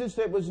that Jesus,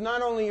 that was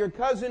not only your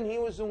cousin, he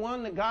was the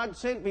one that God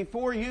sent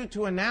before you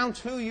to announce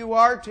who you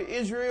are to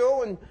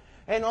Israel.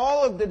 And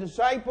all of the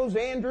disciples,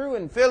 Andrew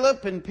and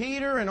Philip and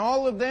Peter, and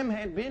all of them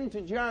had been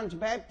to John's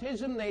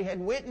baptism. They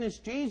had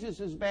witnessed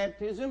Jesus'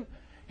 baptism.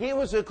 He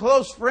was a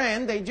close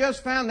friend. They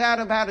just found out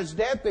about his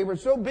death. They were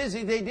so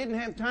busy they didn't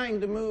have time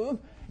to move.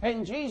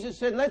 And Jesus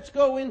said, let's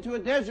go into a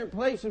desert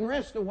place and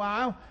rest a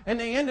while. And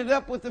they ended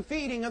up with the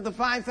feeding of the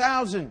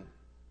 5,000.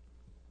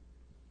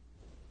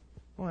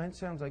 Well, that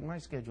sounds like my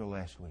schedule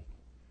last week.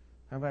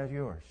 How about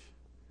yours?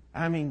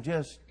 I mean,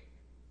 just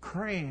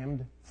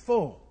crammed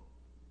full.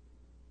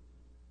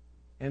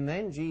 And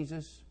then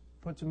Jesus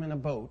puts them in a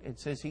boat. It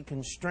says he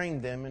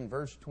constrained them in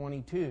verse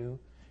 22.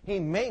 He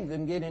made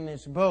them get in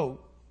this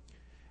boat.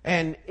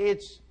 And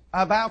it's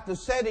about the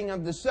setting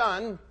of the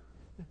sun,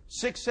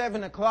 6,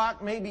 7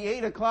 o'clock, maybe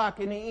 8 o'clock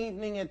in the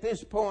evening at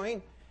this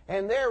point.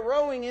 And they're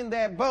rowing in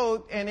that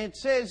boat. And it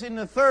says in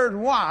the fourth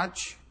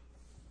watch,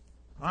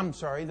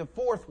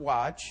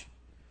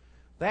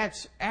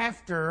 that's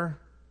after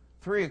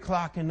 3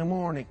 o'clock in the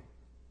morning.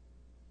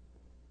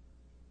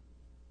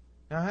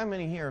 Now, how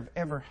many here have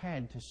ever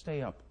had to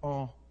stay up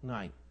all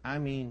night? I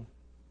mean,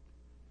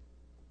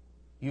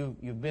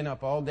 you've been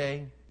up all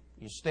day,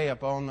 you stay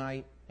up all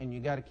night, and you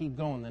got to keep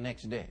going the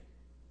next day.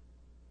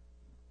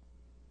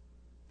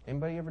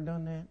 Anybody ever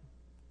done that?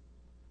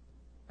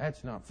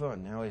 That's not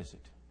fun, now is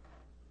it?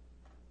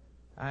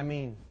 I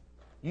mean,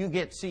 you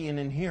get seeing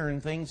and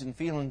hearing things and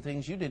feeling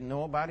things you didn't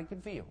know a body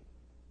could feel.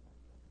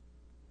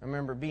 I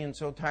remember being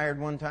so tired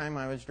one time,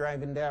 I was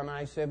driving down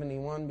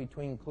I-71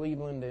 between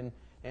Cleveland and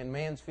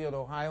Mansfield,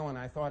 Ohio, and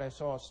I thought I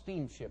saw a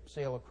steamship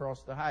sail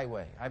across the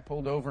highway. I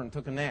pulled over and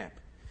took a nap.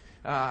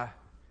 I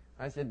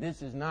said,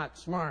 this is not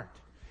smart.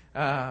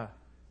 I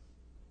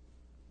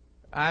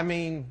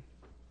mean,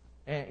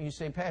 and you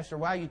say, Pastor,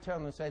 why are you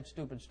telling us that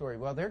stupid story?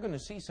 Well, they're going to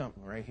see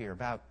something right here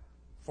about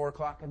 4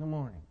 o'clock in the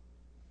morning.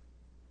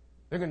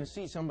 They're going to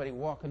see somebody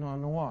walking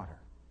on the water.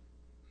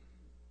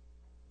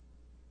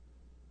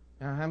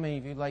 Now, how many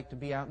of you like to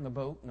be out in the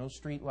boat? No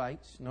street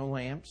lights, no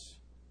lamps.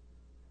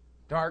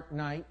 Dark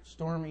night,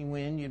 stormy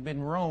wind. You'd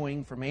been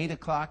rowing from 8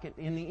 o'clock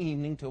in the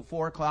evening till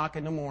 4 o'clock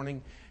in the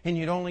morning, and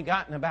you'd only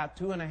gotten about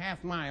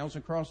 2.5 miles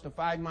across the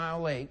 5-mile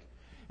lake.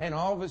 And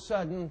all of a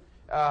sudden,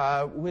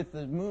 with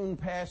the moon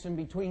passing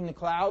between the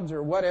clouds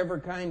or whatever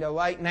kind of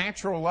light,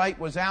 natural light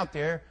was out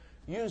there,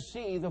 you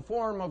see the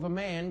form of a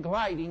man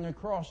gliding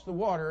across the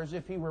water as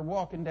if he were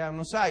walking down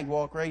the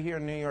sidewalk right here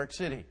in New York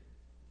City.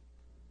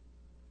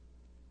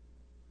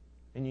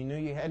 And you knew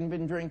you hadn't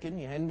been drinking,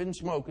 you hadn't been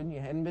smoking, you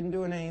hadn't been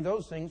doing any of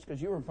those things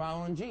because you were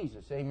following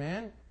Jesus.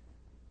 Amen?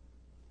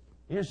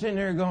 You're sitting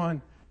there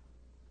going,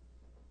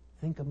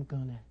 I think I'm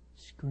going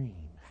to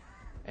scream.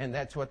 And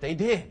that's what they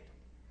did.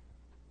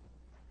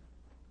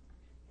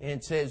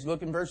 It says,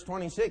 look in verse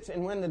 26,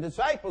 and when the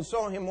disciples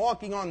saw him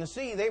walking on the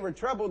sea, they were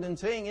troubled and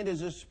saying, it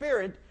is a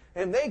spirit,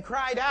 and they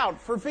cried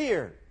out for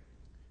fear.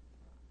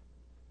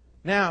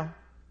 Now,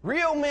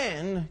 real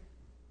men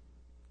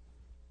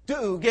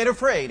do get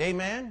afraid.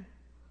 Amen?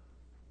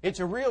 It's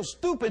a real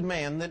stupid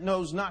man that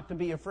knows not to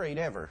be afraid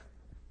ever.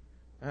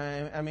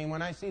 I mean,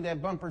 when I see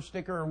that bumper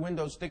sticker or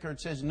window sticker,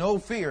 it says, no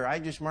fear, I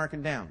just mark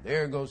it down.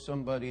 There goes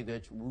somebody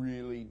that's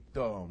really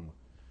dumb.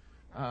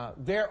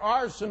 There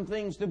are some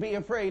things to be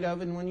afraid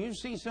of, and when you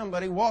see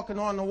somebody walking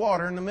on the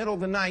water in the middle of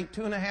the night,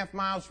 2.5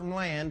 miles from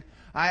land,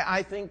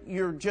 I think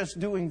you're just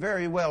doing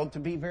very well to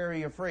be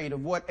very afraid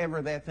of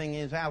whatever that thing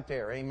is out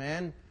there.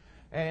 Amen?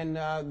 And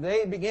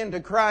they begin to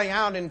cry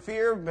out in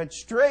fear, but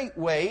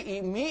straightway,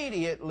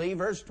 immediately,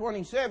 verse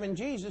 27,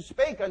 Jesus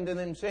spake unto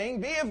them,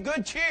 saying, Be of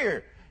good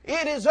cheer,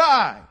 it is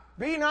I,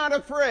 be not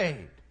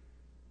afraid.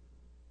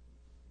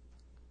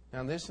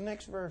 Now this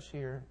next verse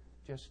here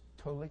just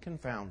totally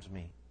confounds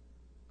me.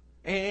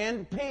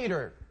 And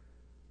Peter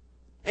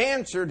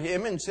answered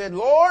him and said,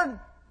 Lord,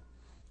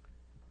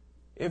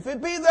 if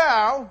it be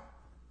thou,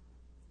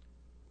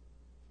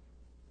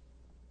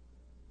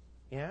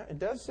 yeah, it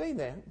does say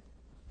that,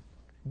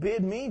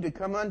 bid me to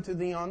come unto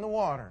thee on the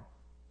water.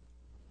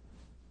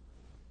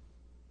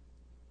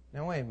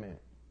 Now wait a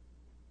minute.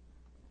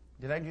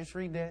 Did I just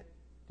read that?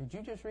 Did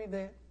you just read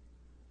that?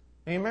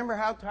 And you remember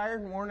how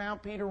tired and worn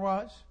out Peter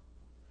was?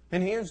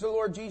 And here's the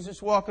Lord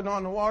Jesus walking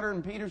on the water,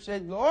 and Peter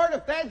said, Lord,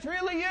 if that's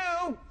really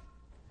you,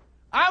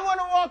 I want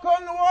to walk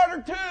on the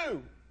water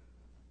too.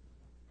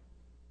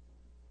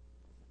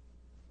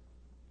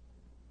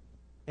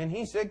 And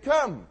he said,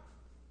 come.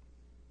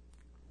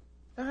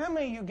 Now, how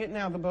many of you getting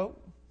out of the boat?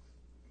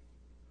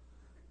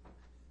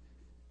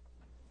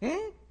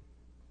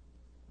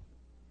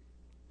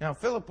 Now, if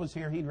Philip was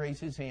here, he'd raise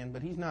his hand,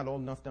 but he's not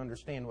old enough to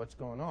understand what's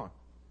going on.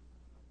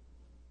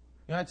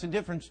 You know, that's the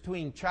difference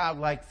between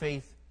childlike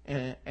faith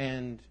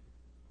and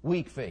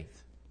weak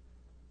faith.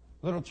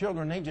 Little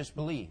children, they just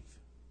believe.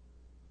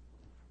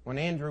 When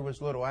Andrew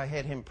was little, I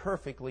had him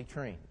perfectly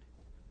trained.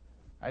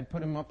 I'd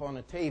put him up on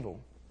a table,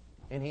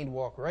 and he'd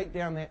walk right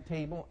down that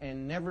table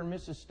and never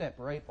miss a step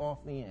right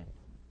off the end.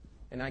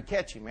 And I'd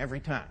catch him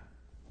every time.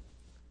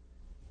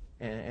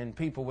 And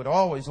people would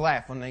always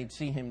laugh when they'd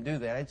see him do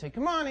that. I'd say,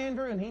 come on,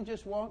 Andrew. And he'd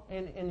just walk,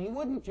 and he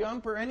wouldn't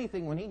jump or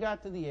anything. When he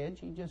got to the edge,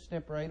 he'd just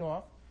step right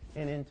off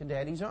and into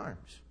Daddy's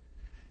arms.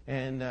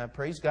 And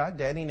praise God,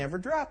 Daddy never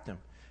dropped him.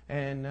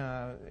 And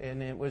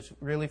it was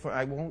really fun.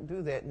 I won't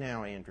do that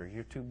now, Andrew.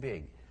 You're too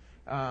big.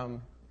 I've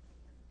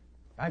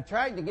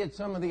tried to get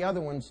some of the other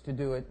ones to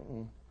do it.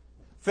 And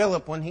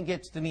Philip, when he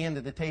gets to the end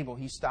of the table,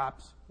 he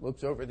stops,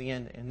 looks over the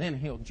end, and then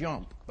he'll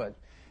jump. But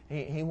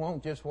he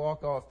won't just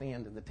walk off the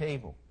end of the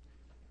table.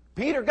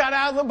 Peter got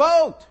out of the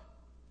boat.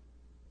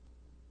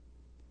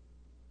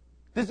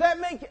 Does that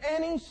make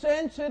any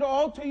sense at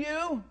all to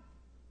you?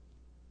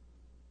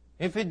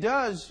 If it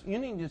does, you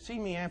need to see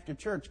me after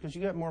church because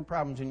you got more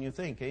problems than you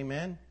think.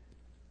 Amen?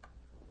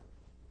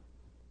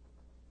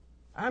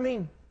 I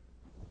mean,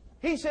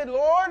 he said,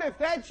 Lord, if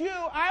that's you,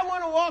 I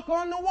want to walk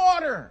on the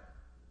water.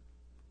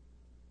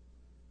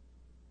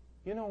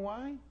 You know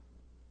why?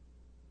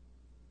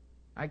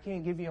 I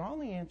can't give you all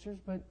the answers,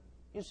 but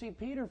you see,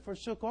 Peter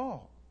forsook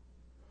all.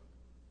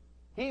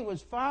 He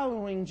was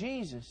following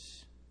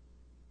Jesus.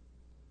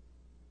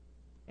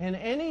 And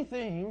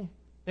anything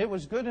that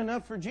was good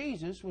enough for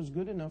Jesus was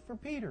good enough for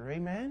Peter.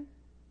 Amen?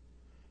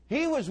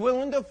 He was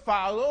willing to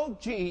follow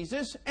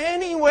Jesus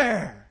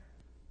anywhere.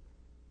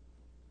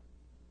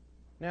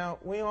 Now,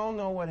 we all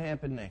know what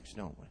happened next,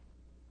 don't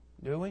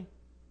we? Do we?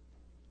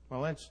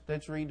 Well,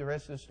 let's read the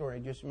rest of the story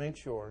just to make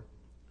sure.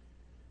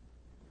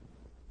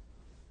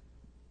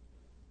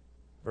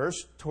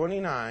 Verse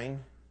 29,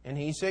 and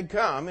he said,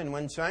 come. And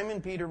when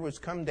Simon Peter was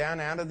come down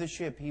out of the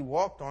ship, he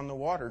walked on the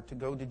water to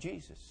go to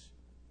Jesus.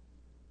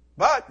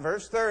 But,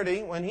 verse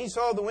 30, when he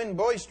saw the wind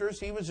boisterous,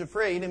 he was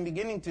afraid, and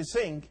beginning to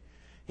sink,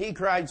 he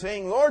cried,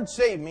 saying, Lord,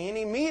 save me. And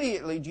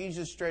immediately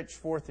Jesus stretched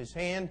forth his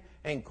hand,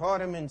 and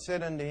caught him, and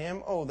said unto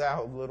him, O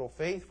thou of little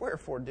faith,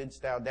 wherefore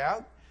didst thou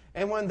doubt?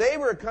 And when they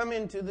were come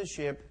into the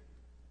ship,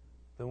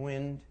 the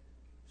wind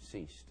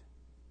ceased.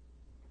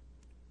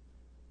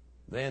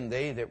 Then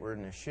they that were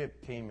in the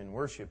ship came and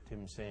worshipped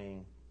him,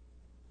 saying,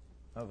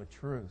 of a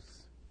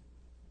truth,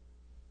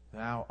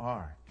 thou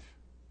art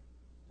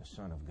the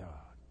Son of God.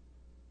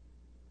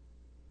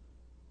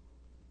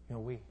 You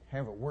know, we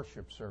have a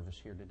worship service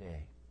here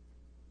today.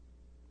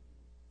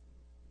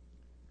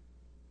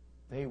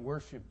 They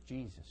worshiped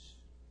Jesus.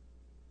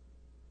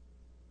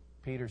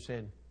 Peter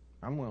said,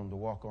 I'm willing to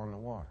walk on the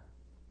water.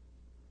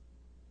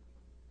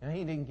 And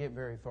he didn't get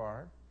very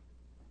far.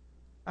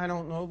 I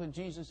don't know that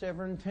Jesus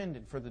ever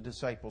intended for the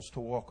disciples to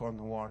walk on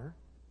the water.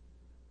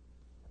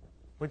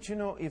 But you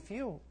know, if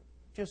you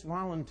just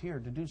volunteer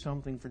to do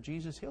something for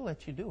Jesus, He'll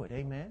let you do it.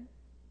 Amen?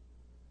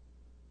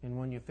 And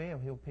when you fail,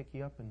 He'll pick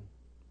you up. And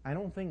I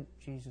don't think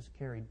Jesus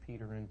carried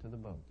Peter into the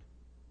boat.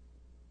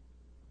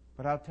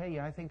 But I'll tell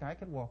you, I think I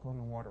could walk on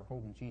the water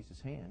holding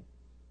Jesus' hand.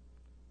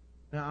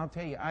 Now, I'll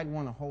tell you, I'd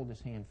want to hold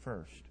His hand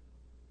first.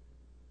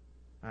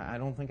 I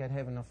don't think I'd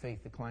have enough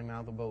faith to climb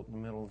out of the boat in the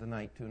middle of the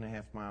night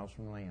 2.5 miles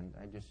from land.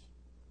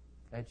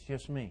 That's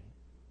just me.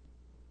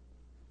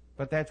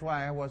 But that's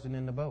why I wasn't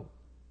in the boat.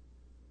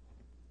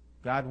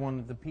 God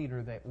wanted the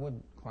Peter that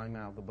would climb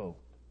out of the boat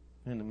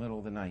in the middle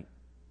of the night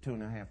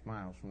 2.5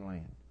 miles from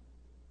land.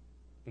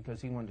 Because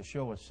He wanted to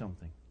show us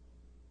something.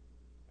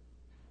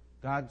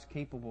 God's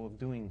capable of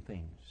doing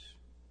things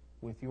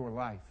with your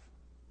life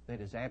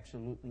that is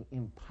absolutely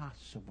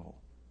impossible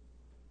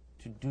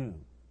to do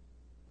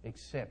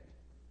except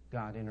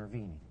God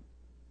intervening.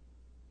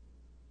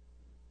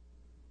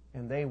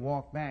 And they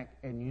walked back,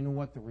 and you know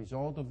what the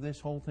result of this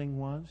whole thing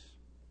was?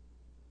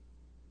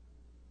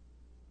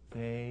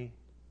 They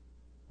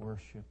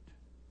worshipped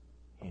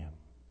Him.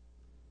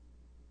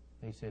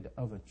 They said,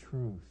 "Of a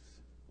truth,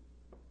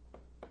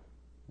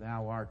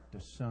 Thou art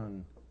the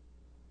Son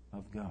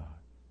of God."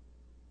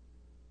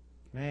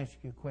 Can I ask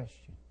you a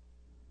question?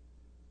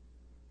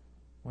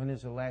 When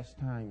is the last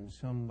time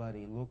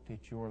somebody looked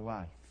at your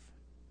life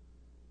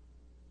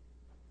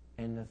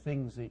and the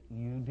things that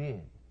you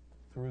did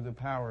through the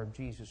power of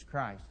Jesus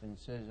Christ and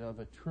says, "Of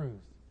a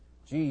truth,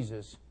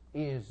 Jesus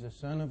is the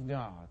Son of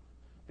God,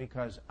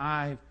 because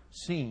I've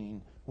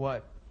seen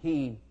what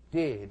He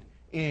did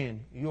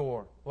in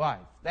your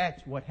life"?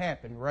 That's what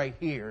happened right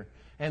here.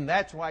 And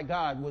that's why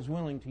God was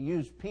willing to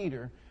use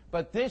Peter.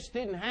 But this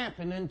didn't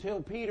happen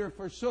until Peter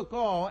forsook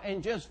all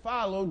and just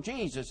followed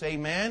Jesus.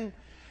 Amen?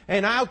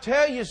 And I'll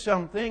tell you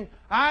something,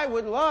 I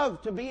would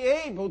love to be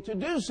able to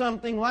do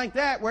something like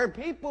that, where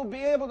people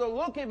be able to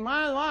look at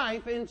my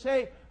life and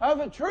say, "Of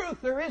a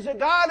truth, there is a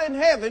God in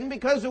heaven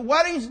because of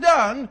what He's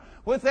done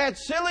with that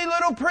silly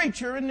little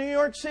preacher in New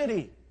York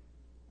City."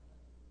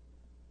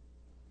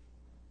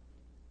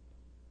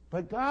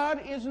 But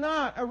God is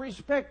not a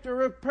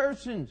respecter of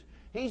persons.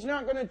 He's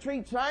not going to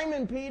treat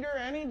Simon Peter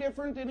any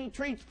different than He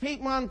treats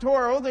Pete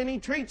Montoro, than He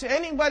treats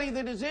anybody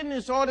that is in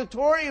this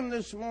auditorium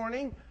this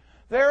morning.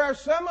 There are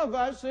some of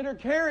us that are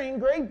carrying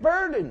great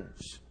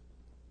burdens.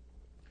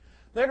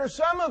 There are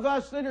some of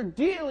us that are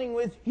dealing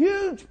with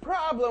huge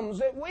problems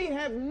that we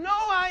have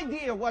no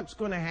idea what's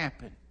going to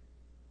happen.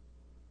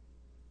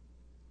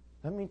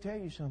 Let me tell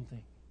you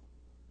something.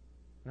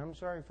 And I'm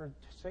sorry for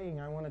saying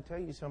I want to tell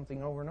you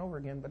something over and over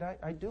again, but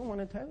I do want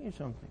to tell you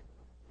something.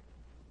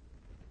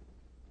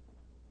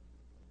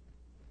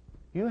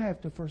 You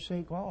have to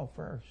forsake all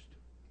first.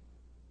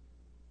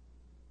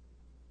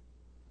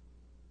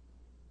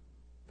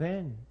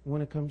 Then,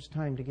 when it comes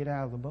time to get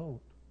out of the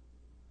boat,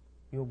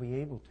 you'll be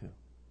able to.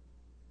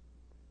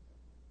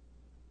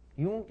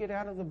 You won't get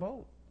out of the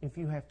boat if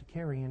you have to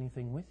carry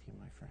anything with you,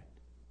 my friend.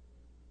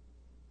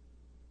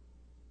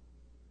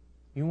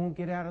 You won't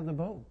get out of the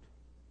boat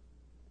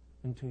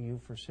until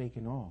you've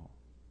forsaken all,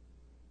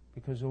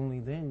 because only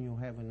then you'll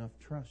have enough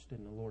trust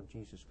in the Lord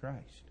Jesus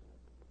Christ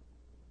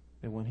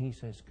that when He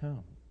says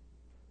come,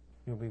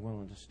 you'll be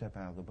willing to step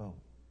out of the boat.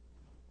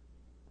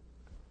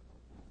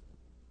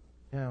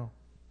 Now,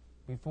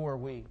 before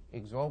we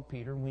exalt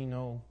Peter, we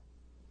know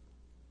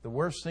the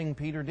worst thing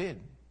Peter did.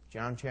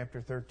 John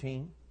chapter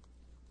 13.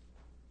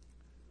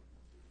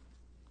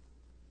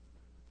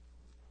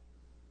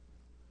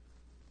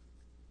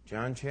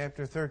 John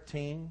chapter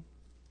 13.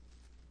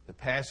 The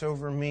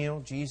Passover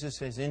meal. Jesus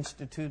has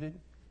instituted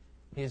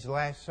His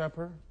Last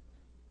Supper.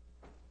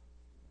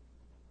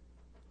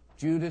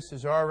 Judas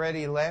has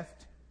already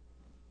left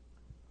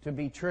to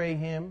betray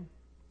Him.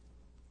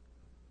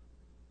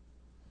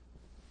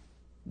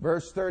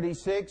 Verse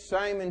 36,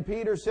 Simon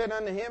Peter said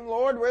unto Him,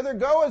 "Lord, whither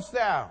goest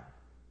Thou?"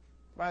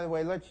 By the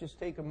way, let's just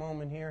take a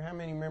moment here. How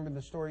many remember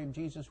the story of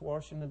Jesus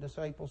washing the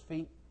disciples'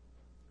 feet?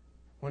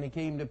 When He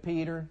came to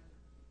Peter,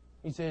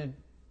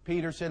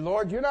 Peter said,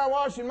 "Lord, you're not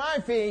washing my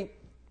feet.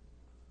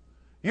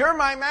 You're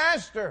my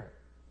master.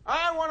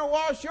 I want to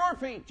wash your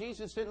feet."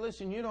 Jesus said,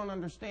 "Listen, you don't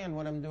understand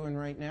what I'm doing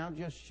right now.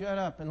 Just shut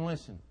up and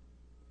listen."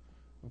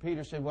 And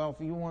Peter said, "Well,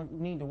 if you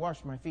need to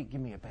wash my feet,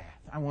 give me a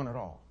bath. I want it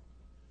all."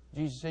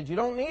 Jesus said, "You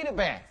don't need a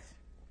bath.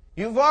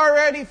 You've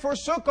already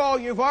forsook all.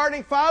 You've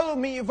already followed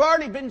me. You've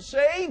already been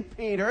saved,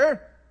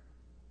 Peter.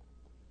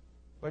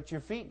 But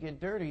your feet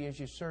get dirty as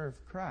you serve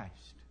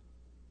Christ.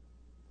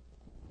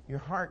 Your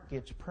heart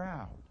gets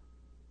proud.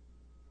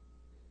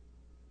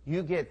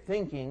 You get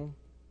thinking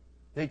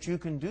that you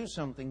can do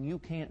something you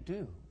can't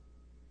do.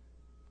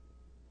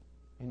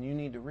 And you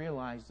need to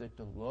realize that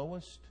the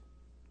lowest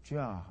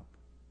job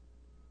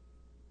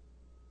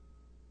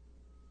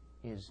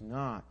is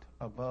not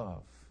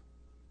above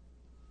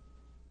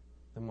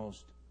the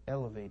most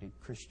elevated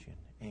Christian.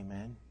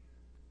 Amen?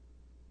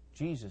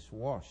 Jesus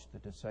washed the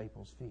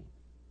disciples' feet.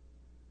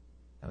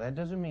 Now that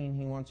doesn't mean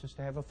He wants us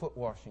to have a foot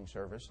washing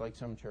service like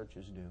some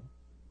churches do,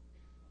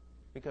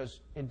 because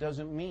it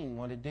doesn't mean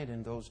what it did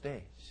in those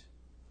days.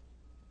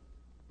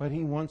 But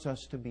He wants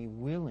us to be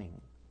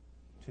willing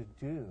to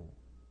do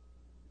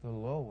the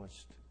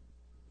lowest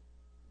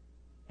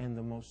and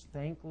the most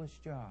thankless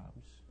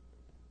jobs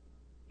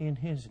in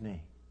His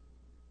name.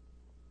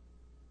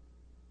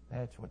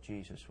 That's what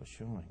Jesus was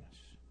showing us.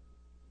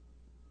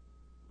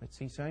 But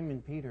see,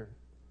 Simon Peter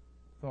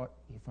thought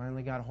he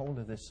finally got a hold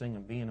of this thing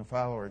of being a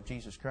follower of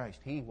Jesus Christ.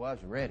 He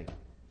was ready.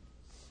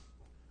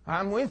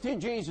 "I'm with you,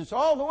 Jesus,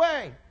 all the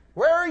way.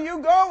 Where are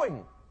you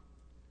going?"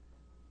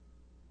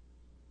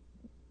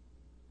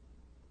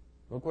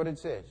 Look what it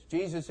says.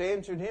 Jesus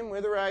answered him,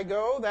 "Whither I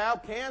go, thou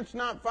canst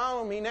not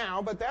follow me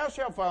now, but thou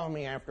shalt follow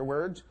me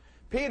afterwards."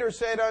 Peter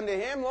said unto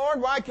Him,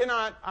 "Lord, why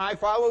cannot I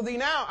follow Thee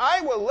now?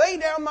 I will lay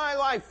down my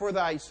life for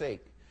Thy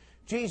sake."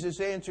 Jesus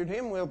answered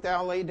him, Wilt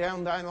thou lay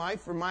down thy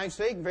life for my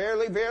sake?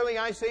 Verily, verily,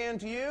 I say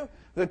unto you,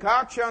 the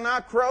cock shall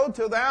not crow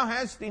till thou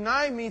hast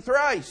denied me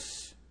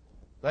thrice.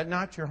 Let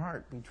not your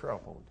heart be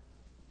troubled.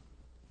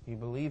 You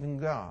believe in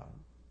God,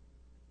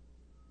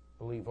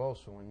 believe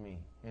also in me.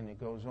 And it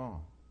goes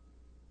on.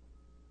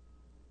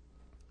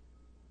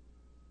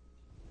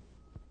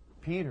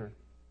 Peter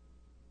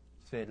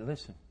said,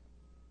 listen,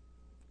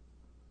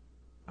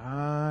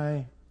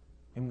 I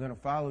am going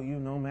to follow you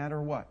no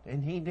matter what.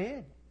 And he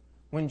did.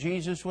 When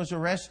Jesus was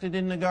arrested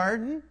in the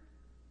garden,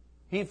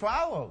 he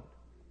followed.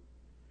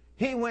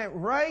 He went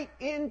right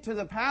into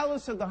the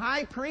palace of the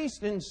high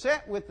priest and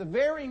sat with the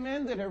very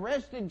men that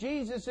arrested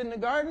Jesus in the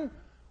garden,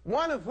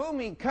 one of whom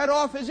he cut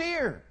off his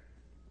ear.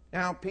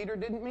 Now, Peter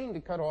didn't mean to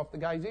cut off the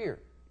guy's ear.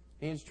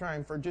 He was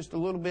trying for just a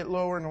little bit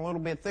lower and a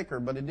little bit thicker,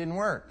 but it didn't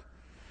work.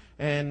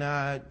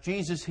 And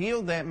Jesus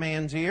healed that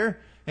man's ear,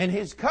 and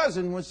his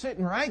cousin was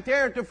sitting right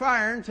there at the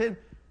fire and said,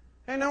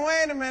 hey, now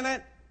wait a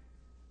minute.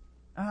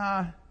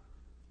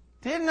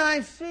 Didn't I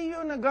see you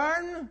in the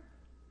garden?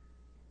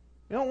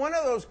 You know, one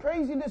of those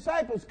crazy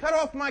disciples cut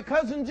off my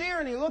cousin's ear,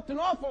 and he looked an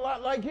awful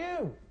lot like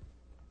you.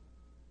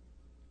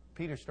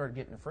 Peter started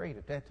getting afraid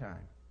at that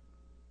time.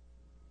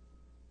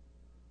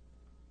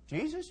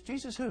 Jesus?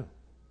 Jesus who?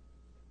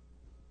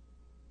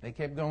 They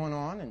kept going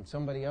on, and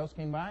somebody else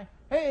came by.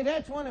 Hey,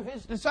 that's one of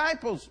his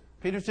disciples.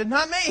 Peter said,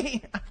 not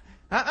me.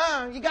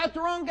 You got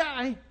the wrong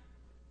guy.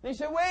 They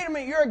said, wait a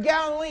minute, you're a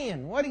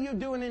Galilean. What are you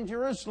doing in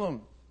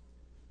Jerusalem?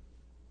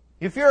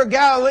 If you're a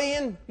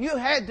Galilean, you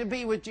had to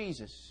be with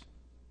Jesus.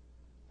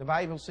 The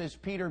Bible says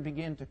Peter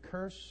began to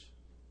curse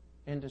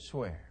and to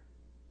swear.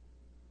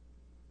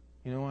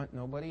 You know what?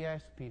 Nobody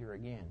asked Peter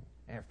again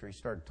after he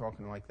started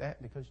talking like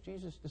that, because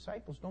Jesus'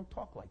 disciples don't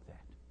talk like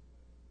that.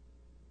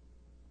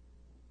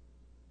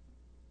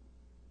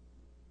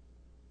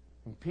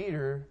 And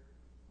Peter,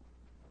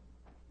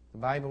 the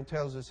Bible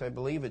tells us, I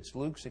believe it's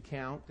Luke's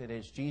account, that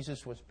as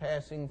Jesus was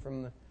passing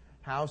from the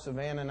house of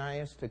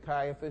Ananias to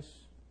Caiaphas,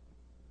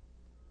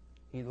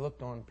 he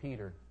looked on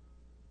Peter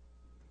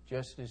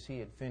just as he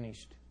had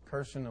finished,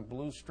 cursing a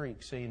blue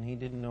streak, saying he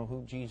didn't know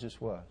who Jesus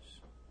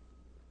was.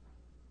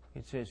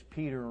 It says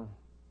Peter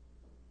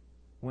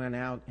went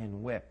out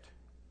and wept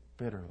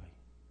bitterly.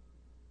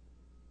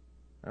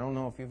 I don't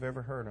know if you've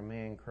ever heard a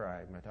man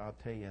cry, but I'll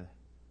tell you,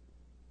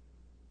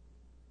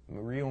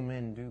 real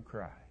men do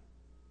cry.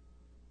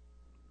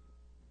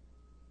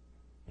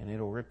 And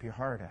it'll rip your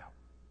heart out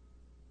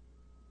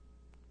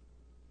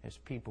as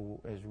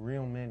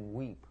real men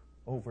weep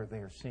over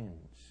their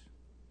sins.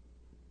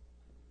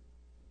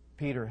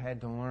 Peter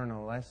had to learn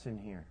a lesson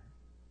here.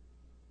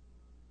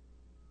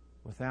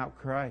 Without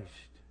Christ,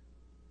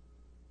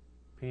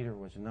 Peter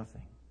was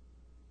nothing.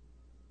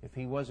 If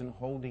he wasn't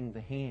holding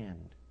the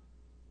hand,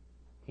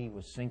 he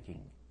was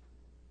sinking.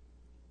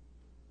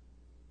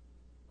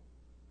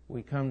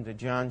 We come to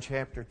John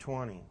chapter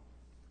 20.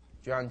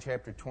 John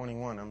chapter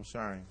 21, I'm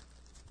sorry.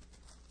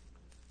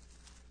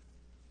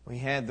 We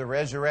had the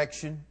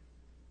resurrection.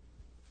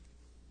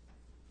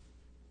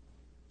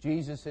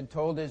 Jesus had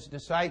told his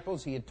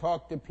disciples, he had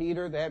talked to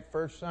Peter that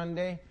first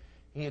Sunday.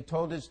 He had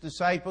told his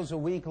disciples a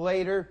week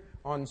later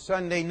on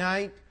Sunday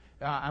night,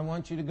 I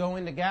want you to go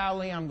into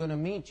Galilee, I'm going to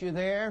meet you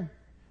there.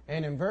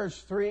 And in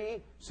verse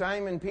 3,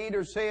 Simon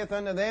Peter saith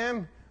unto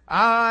them,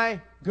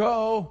 I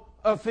go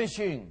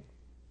a-fishing.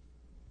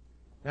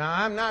 Now,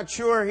 I'm not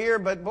sure here,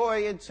 but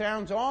boy, it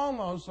sounds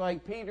almost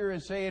like Peter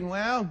is saying,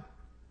 well,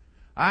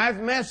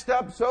 I've messed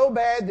up so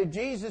bad that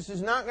Jesus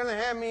is not going to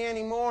have me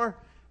anymore,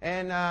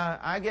 and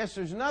I guess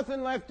there's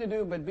nothing left to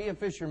do but be a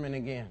fisherman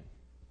again.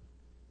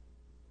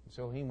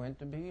 So he went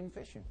to being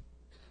fishing.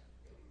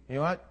 You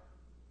know what?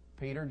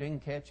 Peter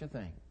didn't catch a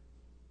thing.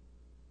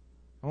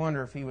 I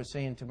wonder if he was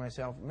saying to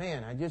himself,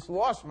 man, I just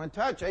lost my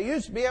touch. I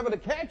used to be able to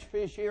catch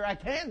fish here. I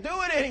can't do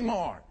it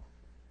anymore.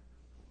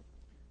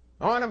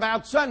 On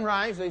about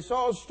sunrise, they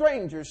saw a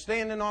stranger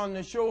standing on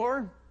the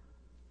shore.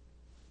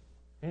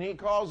 And he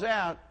calls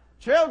out,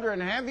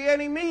 children, have you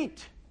any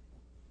meat?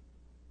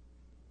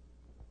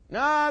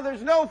 No,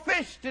 there's no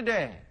fish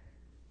today.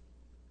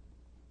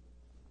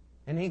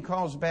 And he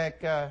calls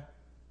back,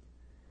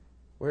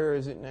 where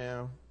is it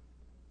now?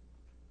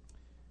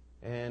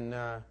 And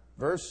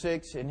verse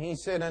 6, and he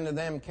said unto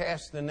them,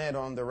 cast the net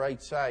on the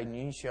right side, and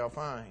ye shall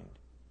find.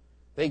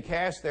 They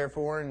cast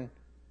therefore, and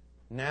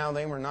now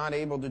they were not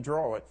able to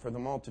draw it for the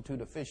multitude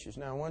of fishes.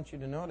 Now I want you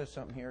to notice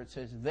something here. It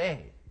says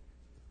they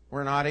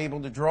were not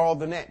able to draw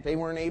the net. They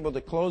weren't able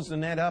to close the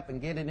net up and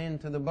get it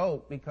into the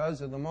boat because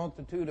of the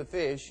multitude of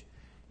fish.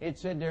 It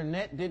said their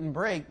net didn't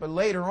break, but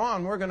later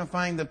on we're going to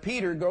find that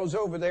Peter goes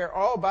over there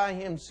all by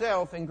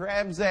himself and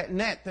grabs that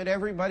net that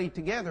everybody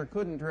together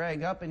couldn't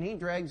drag up, and he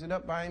drags it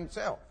up by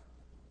himself.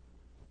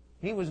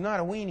 He was not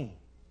a weenie.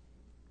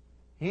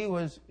 He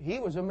was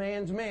a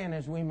man's man,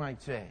 as we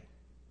might say.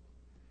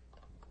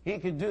 He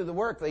could do the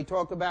work. They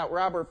talk about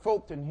Robert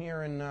Fulton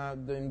here, and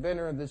the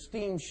inventor of the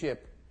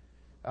steamship.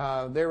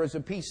 There was a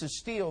piece of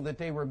steel that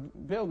they were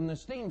building the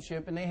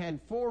steamship, and they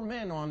had 4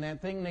 men on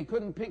that thing. They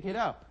couldn't pick it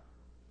up.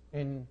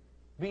 And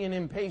being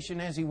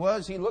impatient as he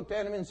was, he looked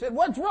at him and said,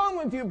 "What's wrong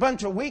with you,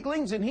 bunch of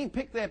weaklings?" And he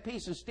picked that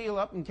piece of steel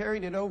up and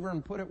carried it over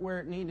and put it where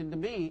it needed to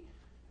be.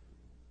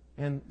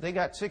 And they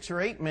got 6 or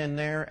 8 men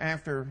there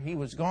after he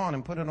was gone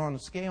and put it on a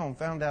scale and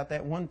found out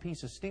that one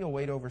piece of steel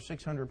weighed over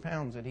 600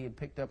 pounds that he had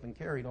picked up and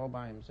carried all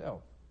by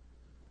himself.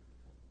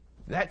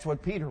 That's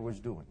what Peter was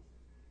doing.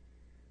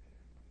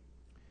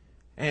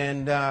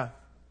 And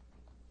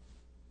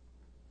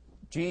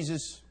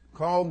Jesus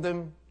called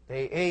them.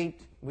 They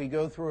ate. We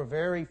go through a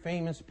very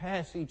famous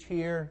passage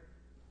here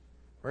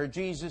where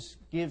Jesus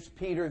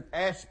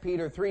asks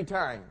Peter 3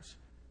 times,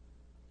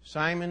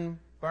 "Simon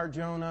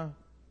Bar-Jonah,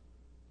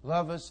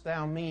 lovest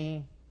thou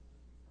me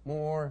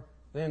more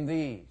than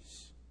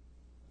these?"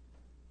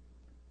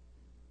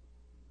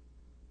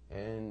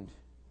 And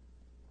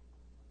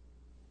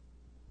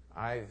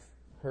I've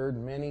heard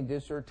many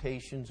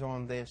dissertations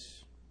on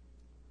this.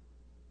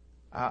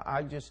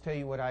 I just tell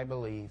you what I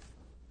believe.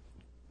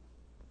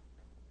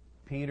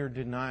 Peter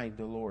denied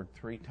the Lord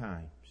 3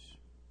 times.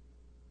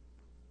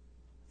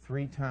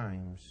 3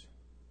 times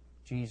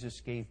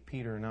Jesus gave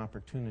Peter an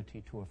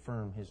opportunity to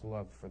affirm his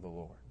love for the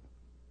Lord.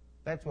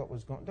 That's what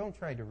was going on. Don't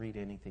try to read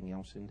anything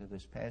else into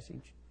this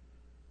passage.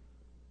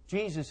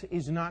 Jesus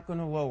is not going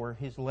to lower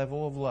his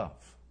level of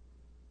love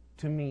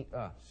to meet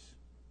us,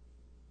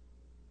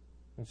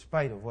 in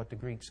spite of what the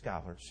Greek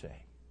scholars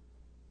say.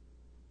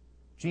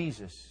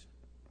 Jesus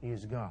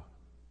is God,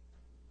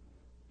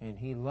 and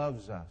he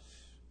loves us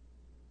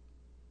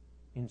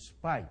in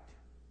spite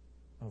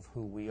of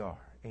who we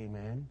are.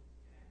 Amen?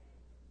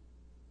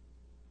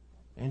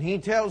 And he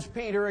tells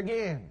Peter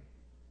again.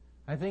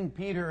 I think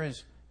Peter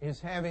is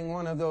having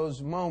one of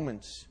those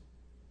moments.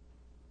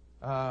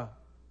 I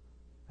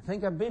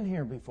think I've been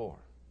here before.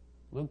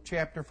 Luke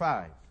chapter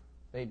 5.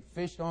 They'd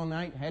fished all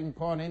night, hadn't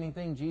caught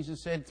anything.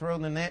 Jesus said, "Throw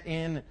the net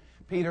in."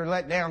 Peter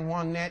let down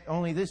one net,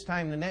 only this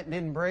time the net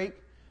didn't break.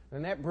 The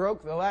net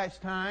broke the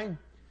last time.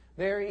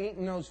 They're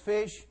eating those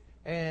fish,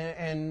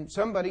 and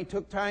somebody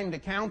took time to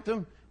count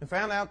them and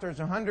found out there's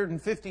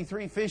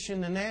 153 fish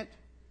in the net.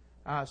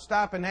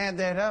 Stop and add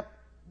that up.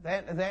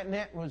 That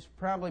net was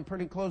probably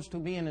pretty close to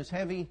being as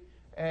heavy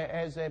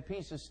as that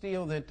piece of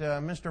steel that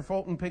Mr.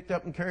 Fulton picked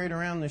up and carried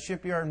around the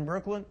shipyard in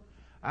Brooklyn.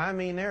 I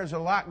mean, there's a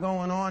lot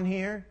going on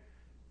here.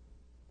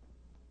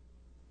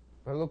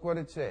 But look what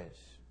it says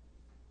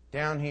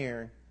down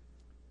here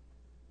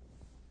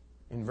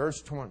in verse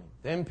 20.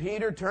 "Then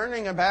Peter,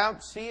 turning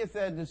about, seeth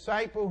a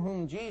disciple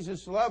whom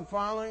Jesus loved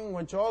following,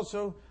 which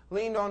also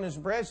leaned on his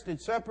breast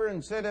at supper,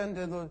 and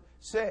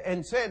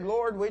said,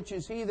 Lord, which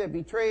is he that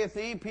betrayeth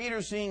thee?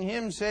 Peter, seeing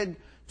him, said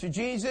to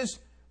Jesus,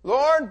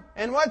 Lord,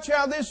 and what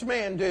shall this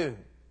man do?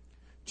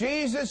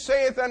 Jesus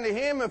saith unto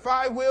him, If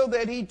I will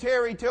that he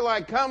tarry till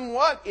I come,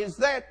 what is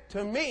that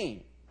to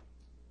me?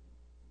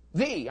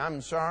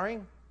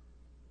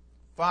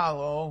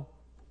 Follow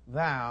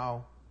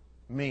thou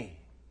me.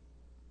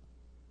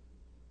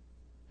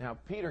 Now,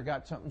 Peter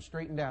got something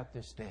straightened out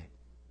this day.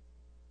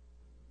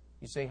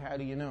 You say, how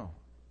do you know?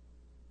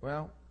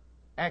 Well,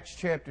 Acts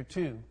chapter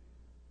 2,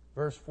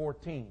 verse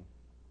 14.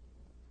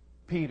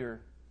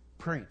 Peter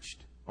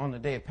preached on the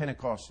day of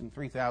Pentecost and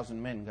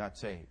 3,000 men got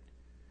saved.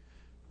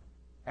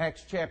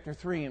 Acts chapter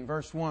 3 and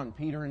verse 1,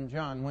 Peter and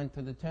John went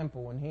to the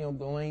temple and healed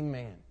the lame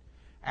man.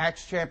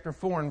 Acts chapter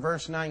 4 and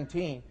verse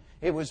 19,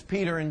 it was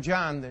Peter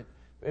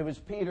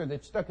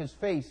that stuck his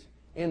face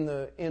in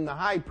the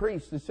high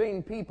priest, the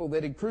same people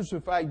that had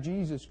crucified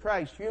Jesus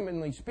Christ,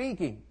 humanly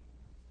speaking,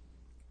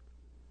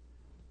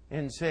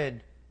 and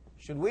said,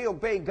 should we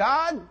obey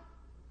God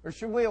or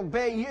should we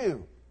obey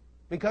you?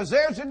 Because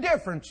there's a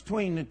difference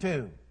between the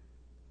two.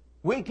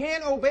 We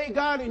can't obey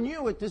God and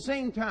you at the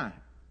same time.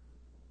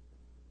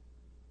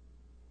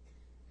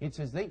 It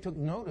says they took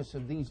notice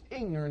of these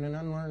ignorant and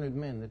unlearned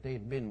men that they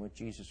had been with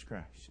Jesus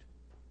Christ.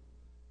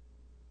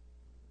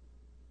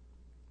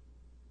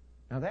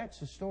 Now that's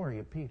the story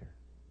of Peter.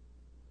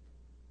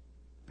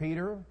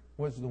 Peter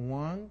was the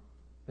one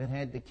that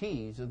had the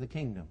keys of the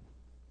kingdom.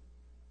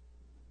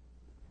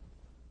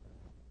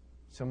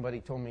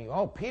 Somebody told me,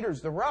 oh,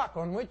 Peter's the rock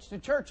on which the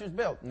church is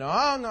built.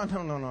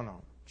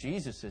 No.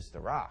 Jesus is the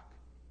rock.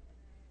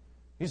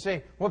 You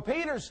say, well,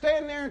 Peter's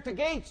standing there at the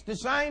gates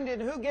deciding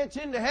who gets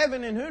into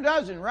heaven and who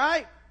doesn't,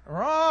 right?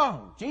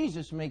 Wrong.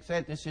 Jesus makes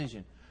that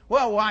decision.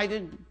 Well, why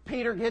did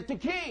Peter get the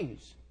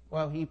keys?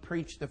 Well, he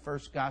preached the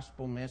first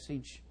gospel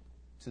message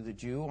to the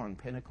Jew on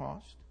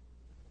Pentecost.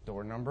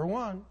 Door number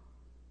 1,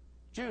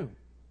 Jew.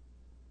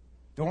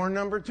 Door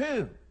number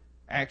 2,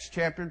 Acts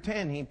chapter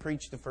 10, he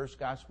preached the first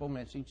gospel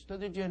message to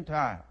the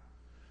Gentile.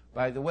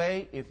 By the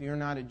way, if you're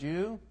not a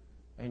Jew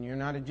and you're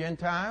not a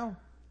Gentile,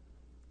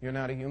 you're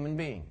not a human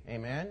being.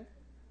 Amen?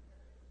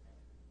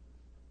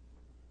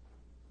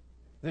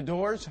 The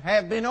doors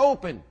have been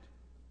opened.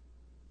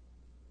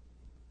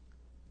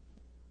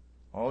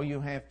 All you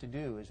have to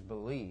do is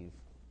believe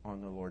on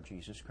the Lord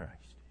Jesus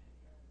Christ.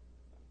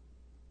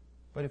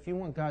 But if you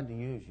want God to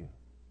use you,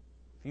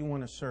 if you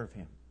want to serve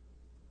Him,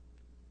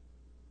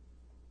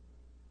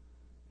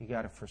 you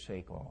got to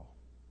forsake all.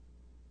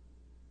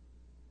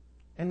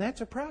 And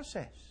that's a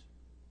process.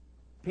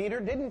 Peter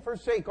didn't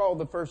forsake all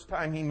the first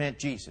time he met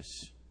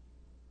Jesus.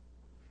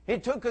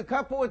 It took a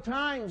couple of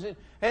times,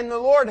 and the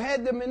Lord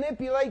had to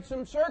manipulate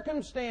some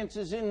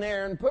circumstances in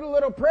there and put a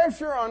little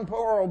pressure on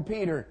poor old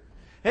Peter.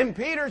 And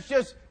Peter's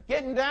just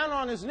getting down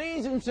on his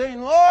knees and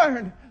saying,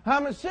 Lord,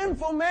 I'm a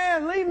sinful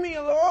man. Leave me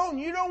alone.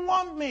 You don't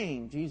want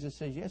me. Jesus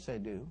says, yes, I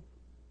do.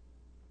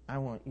 I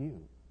want you.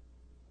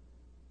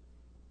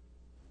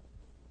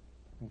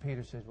 And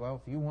Peter says, well,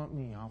 if you want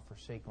me, I'll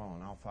forsake all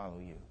and I'll follow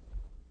you.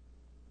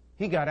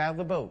 He got out of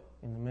the boat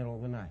in the middle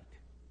of the night.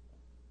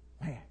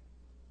 Man,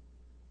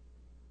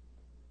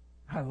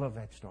 I love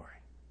that story.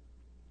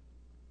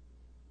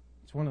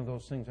 It's one of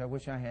those things I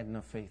wish I had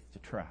enough faith to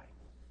try.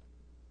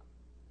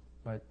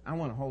 But I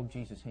want to hold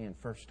Jesus' hand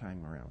first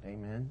time around.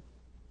 Amen?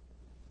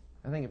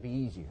 I think it'd be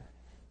easier.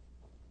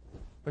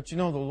 But you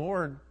know, the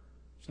Lord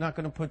is not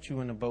going to put you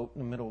in a boat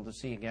in the middle of the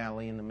Sea of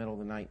Galilee in the middle of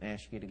the night and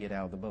ask you to get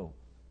out of the boat.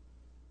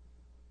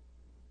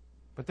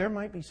 But there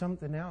might be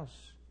something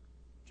else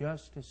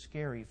just as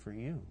scary for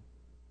you.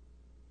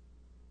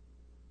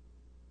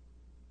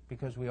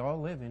 Because we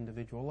all live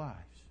individual lives.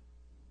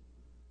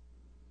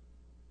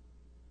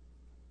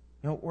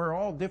 You know, we're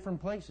all different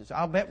places.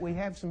 I'll bet we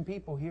have some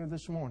people here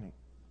this morning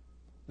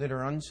that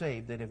are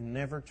unsaved, that have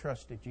never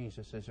trusted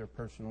Jesus as their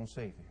personal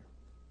Savior.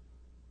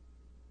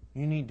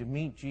 You need to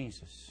meet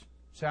Jesus.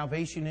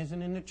 Salvation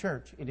isn't in the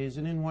church. It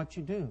isn't in what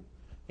you do.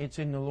 It's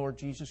in the Lord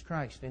Jesus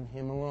Christ, in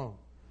Him alone.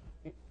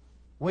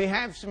 We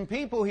have some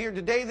people here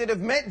today that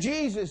have met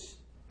Jesus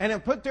and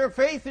have put their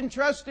faith and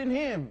trust in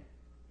Him,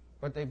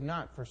 but they've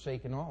not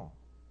forsaken all.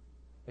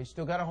 They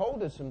still got a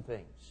hold of some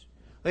things.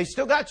 They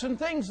still got some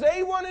things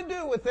they want to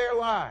do with their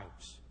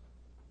lives.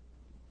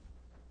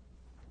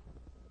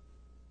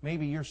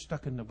 Maybe you're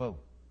stuck in the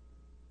boat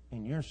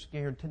and you're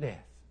scared to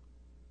death.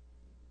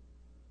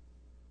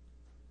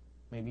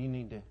 Maybe you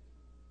need to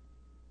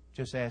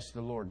just ask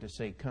the Lord to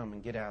say, come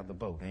and get out of the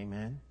boat.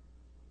 Amen?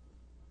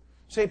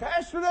 Say,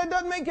 Pastor, that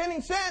doesn't make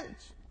any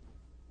sense.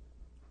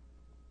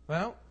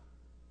 Well,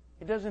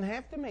 it doesn't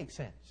have to make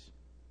sense.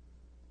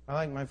 I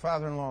like my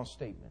father-in-law's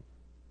statement.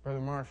 Brother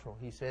Marshall,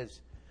 he says,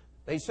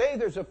 they say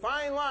there's a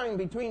fine line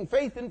between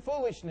faith and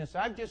foolishness.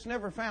 I've just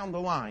never found the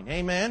line.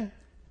 Amen?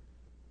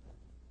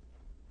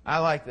 I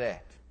like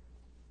that.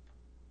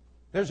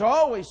 There's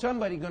always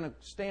somebody going to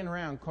stand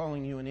around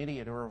calling you an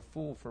idiot or a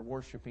fool for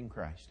worshiping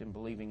Christ and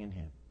believing in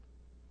Him.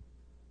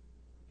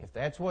 If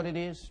that's what it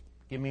is,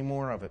 give me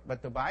more of it.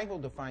 But the Bible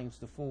defines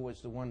the fool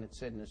as the one that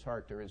said in his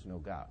heart there is no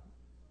God.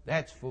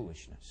 That's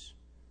foolishness.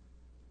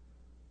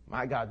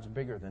 My God's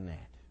bigger than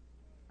that.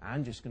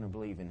 I'm just going to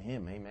believe in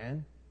Him.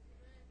 Amen?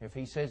 If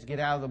He says get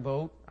out of the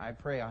boat, I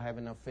pray I'll have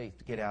enough faith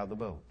to get out of the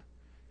boat.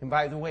 And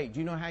by the way, do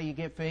you know how you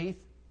get faith?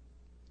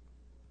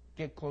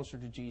 Get closer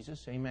to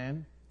Jesus.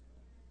 Amen?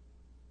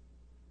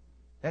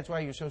 That's why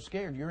you're so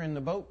scared. You're in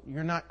the boat.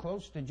 You're not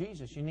close to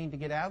Jesus. You need to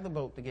get out of the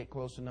boat to get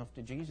close enough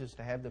to Jesus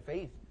to have the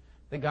faith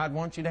that God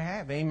wants you to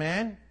have.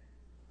 Amen?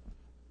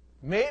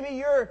 Maybe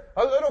you're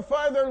a little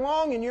farther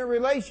along in your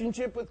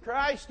relationship with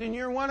Christ and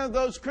you're one of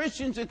those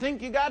Christians that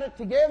think you got it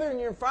together and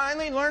you're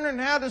finally learning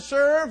how to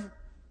serve.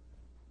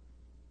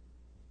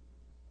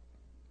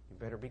 You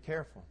better be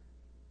careful.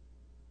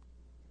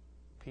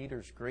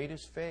 Peter's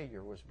greatest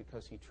failure was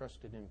because he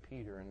trusted in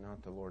Peter and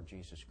not the Lord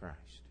Jesus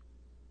Christ.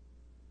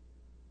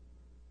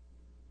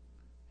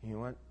 You know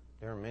what?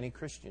 There are many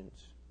Christians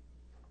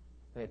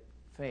that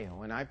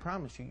fail. And I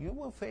promise you, you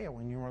will fail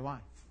in your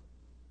life.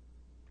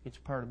 It's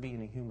part of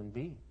being a human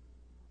being.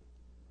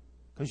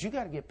 Because you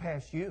got to get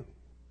past you.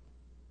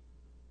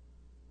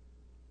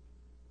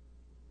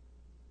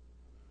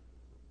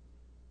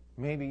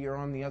 Maybe you're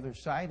on the other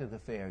side of the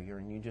failure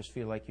and you just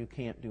feel like you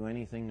can't do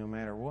anything no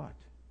matter what.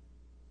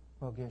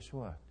 Well, guess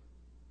what?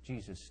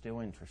 Jesus is still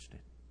interested.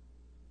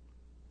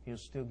 He'll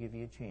still give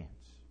you a chance.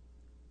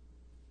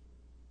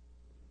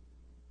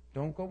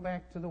 Don't go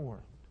back to the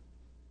world.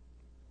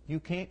 You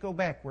can't go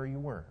back where you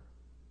were.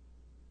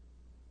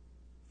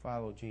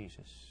 Follow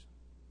Jesus,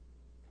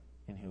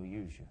 and He'll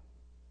use you.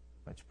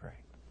 Let's pray.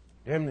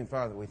 Dear Heavenly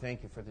Father, we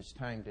thank You for this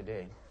time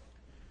today.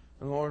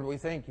 And Lord, we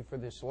thank You for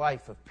this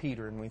life of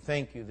Peter, and we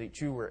thank You that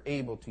You were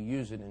able to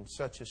use it in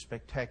such a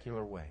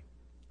spectacular way.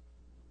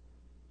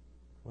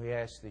 We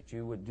ask that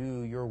You would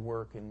do Your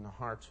work in the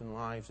hearts and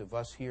lives of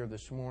us here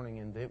this morning,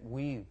 and that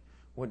we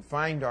would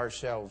find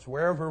ourselves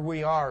wherever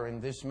we are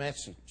in this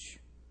message.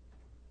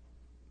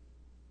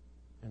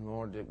 And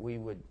Lord, that we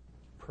would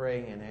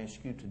pray and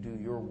ask You to do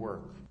Your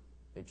work,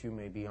 that You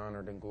may be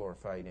honored and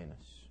glorified in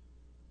us.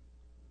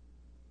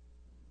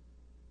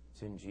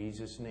 It's in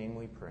Jesus' name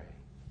we pray.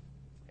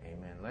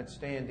 Amen. Let's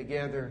stand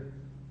together.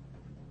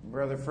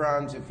 Brother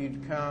Franz, if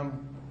you'd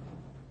come.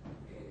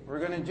 We're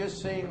going to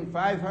just sing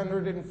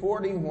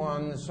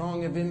 541. The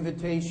song of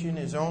invitation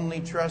is Only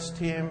Trust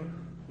Him.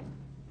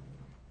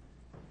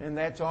 And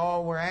that's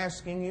all we're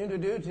asking you to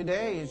do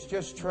today is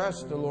just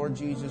trust the Lord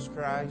Jesus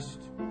Christ.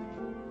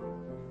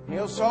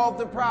 He'll solve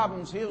the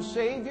problems. He'll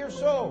save your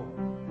soul.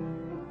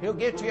 He'll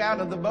get you out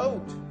of the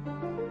boat.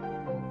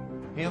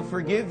 He'll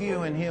forgive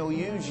you and He'll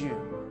use you.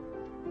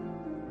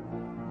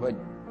 But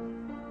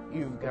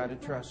you've got to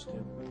trust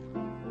Him.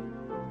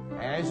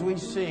 As we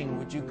sing,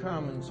 would you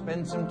come and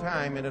spend some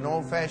time at an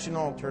old-fashioned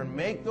altar and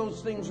make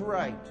those things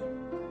right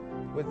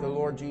with the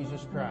Lord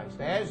Jesus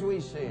Christ? As we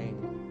sing,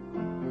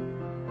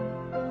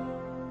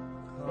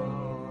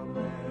 come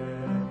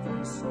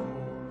every soul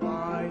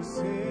by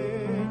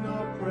sin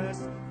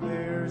oppressed,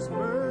 there's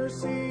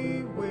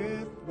mercy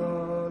with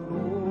the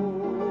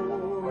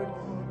Lord,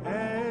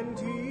 and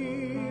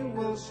He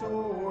will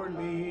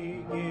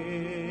surely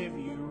give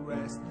you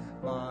rest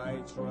by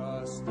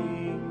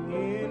trusting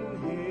in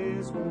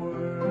His word.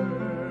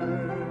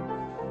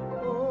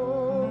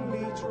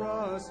 Only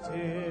trust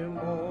Him,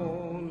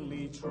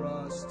 only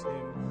trust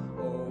Him,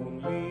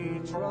 only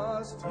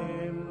trust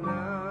Him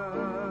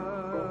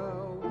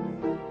now.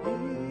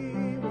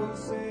 He will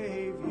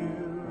save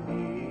you,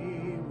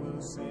 He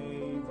will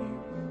save you,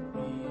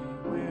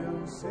 He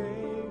will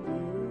save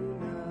you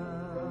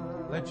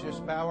now. let's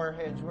just bow our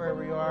heads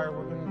wherever you are.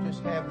 We're going to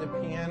just have the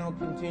piano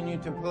continue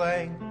to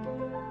play.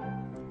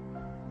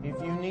 If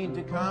you need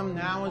to come,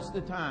 now is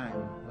the time.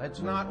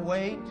 Let's not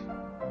wait.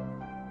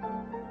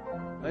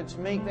 Let's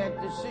make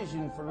that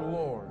decision for the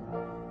Lord.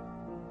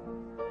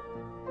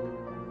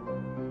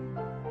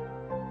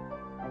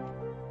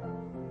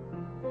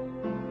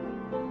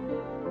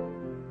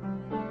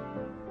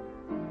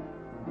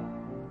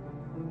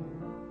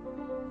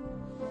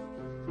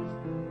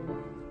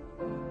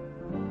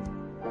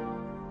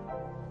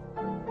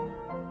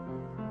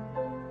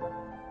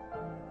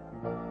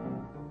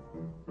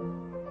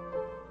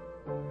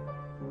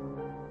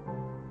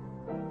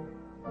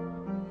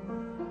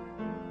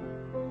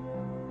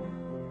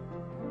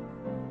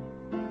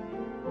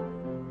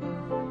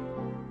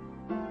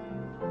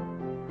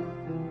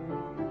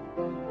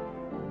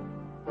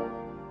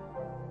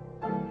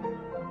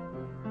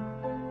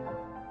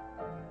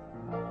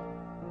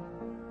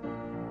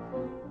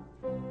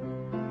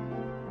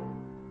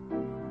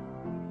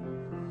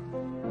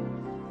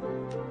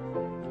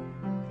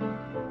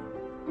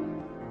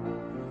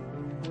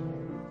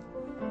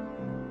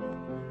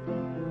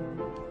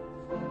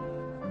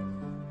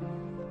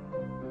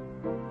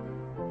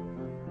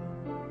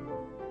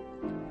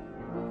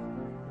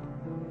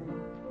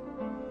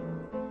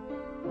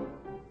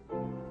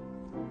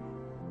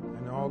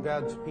 All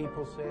God's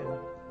people said,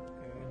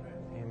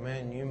 Amen.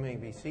 Amen. You may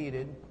be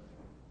seated.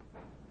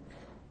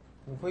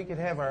 If we could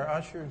have our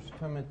ushers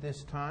come at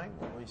this time,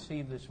 we'll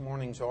receive this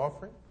morning's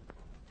offering.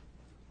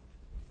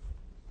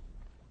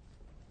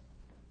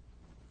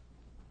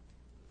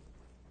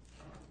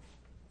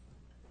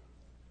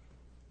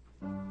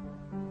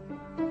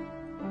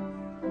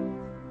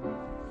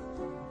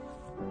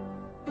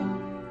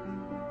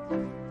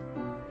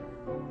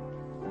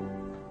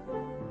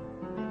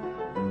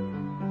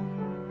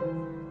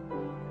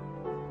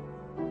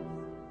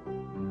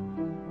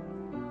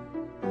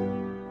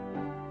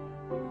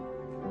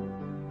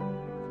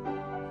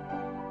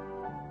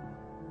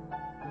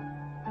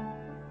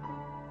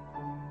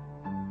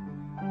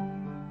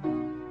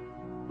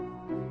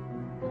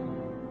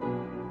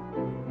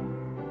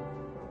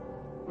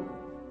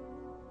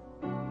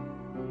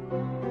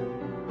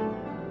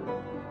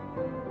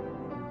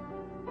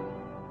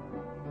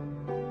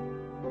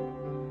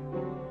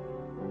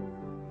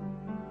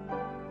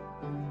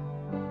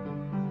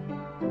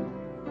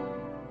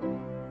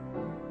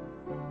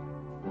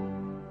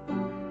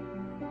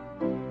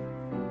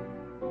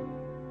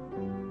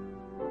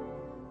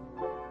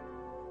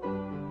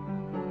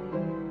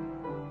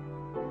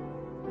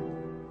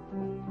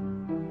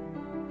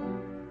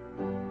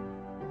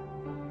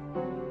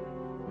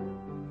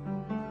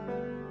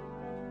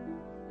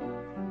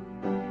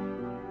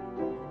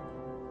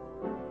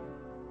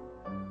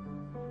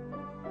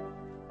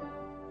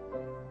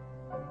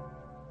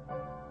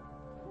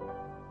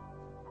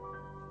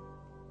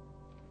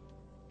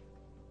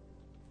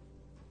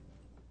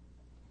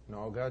 And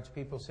all God's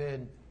people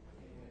said,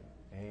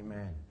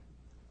 Amen.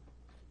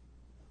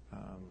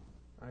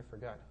 I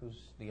forgot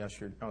who's the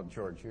usher. Oh,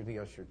 George, you're the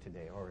usher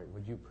today. All right,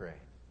 would you pray?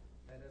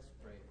 Let us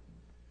pray.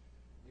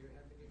 Dear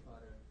Heavenly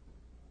Father,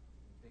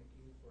 thank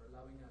you for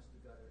allowing us to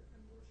gather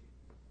and worship.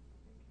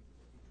 Thank you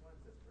for each one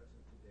that's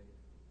present today.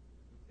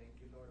 We thank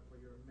you, Lord,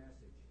 for your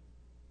message.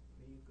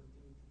 May you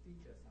continue to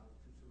teach us how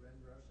to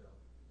surrender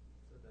ourselves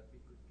so that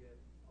we could get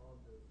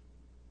all the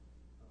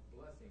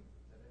blessing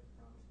that you have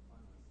promised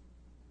upon us.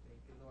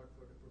 Thank you, Lord,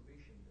 for the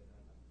provision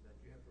that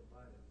you have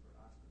provided for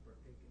us to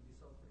partake in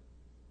this offering.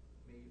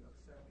 May you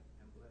accept it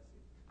and bless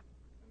it.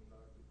 And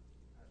Lord,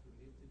 as we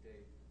live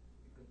today,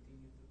 we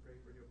continue to pray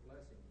for your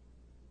blessing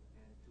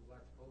and to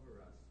watch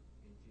over us.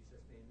 In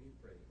Jesus' name we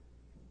pray.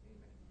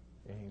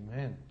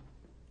 Amen.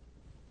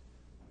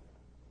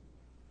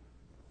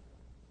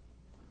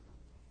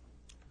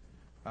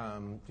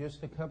 Amen.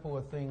 Just a couple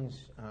of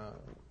things.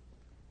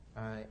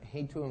 I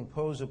hate to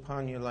impose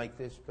upon you like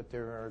this, but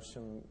there are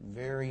some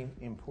very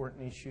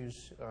important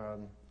issues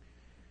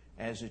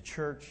as a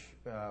church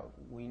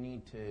we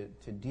need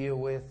to deal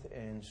with,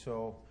 and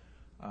so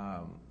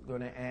I'm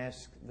going to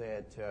ask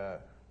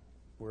that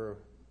we're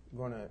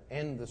going to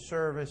end the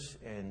service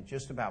in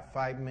just about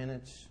 5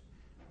 minutes.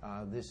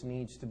 This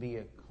needs to be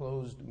a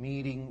closed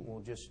meeting.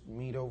 We'll just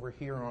meet over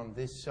here on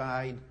this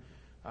side,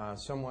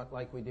 somewhat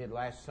like we did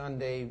last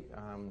Sunday.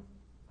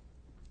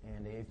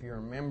 And if you're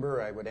a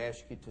member, I would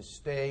ask you to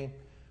stay.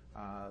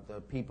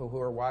 The people who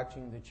are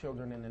watching the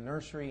children in the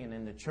nursery and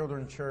in the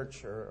children's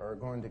church are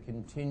going to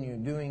continue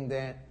doing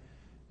that.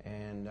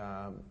 And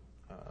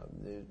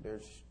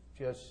there's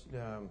just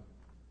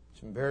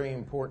some very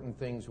important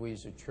things we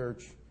as a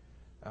church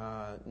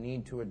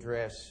need to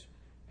address.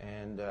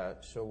 And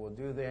so we'll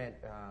do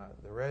that.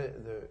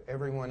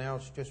 Everyone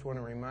else, just want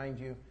to remind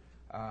you,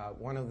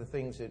 one of the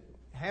things that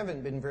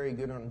haven't been very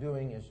good on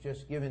doing is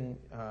just giving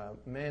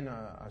men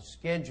a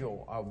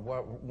schedule of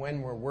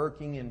when we're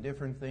working and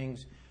different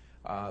things.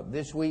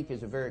 This week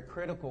is a very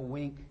critical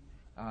week.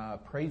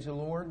 Praise the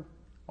Lord.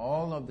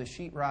 All of the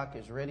sheetrock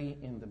is ready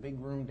in the big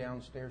room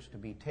downstairs to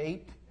be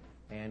taped.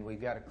 And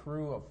we've got a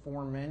crew of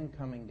 4 men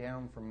coming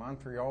down from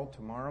Montreal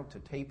tomorrow to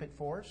tape it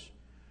for us.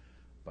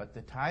 But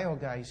the tile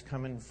guy's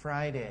coming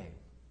Friday.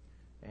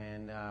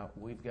 And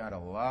we've got a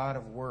lot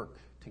of work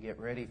to get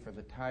ready for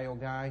the tile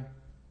guy.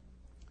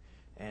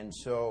 And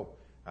so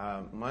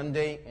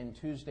Monday and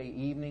Tuesday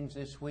evenings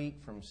this week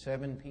from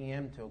 7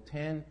 p.m. till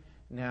 10.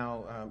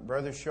 Now,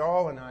 Brother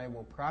Shaw and I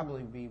will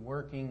probably be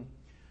working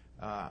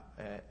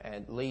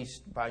at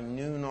least by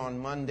noon on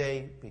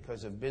Monday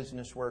because of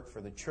business work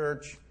for the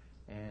church.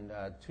 And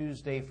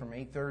Tuesday from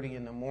 8:30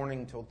 in the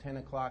morning till 10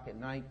 o'clock at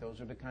night.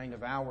 Those are the kind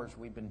of hours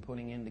we've been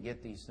putting in to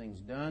get these things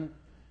done.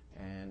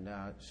 And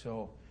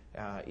so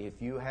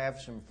if you have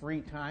some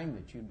free time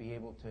that you'd be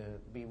able to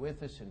be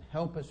with us and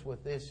help us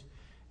with this.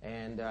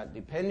 And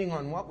depending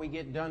on what we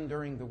get done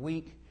during the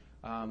week,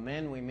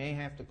 men, we may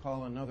have to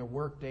call another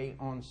work day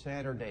on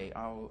Saturday.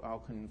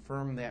 I'll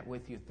confirm that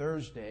with you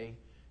Thursday.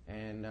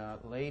 And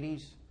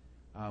ladies,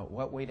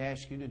 what we'd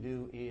ask you to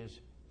do is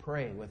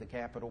pray with a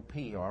capital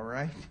P, all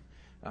right?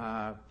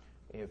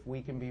 If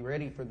we can be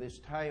ready for this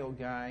tile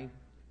guy,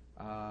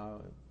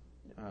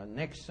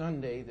 next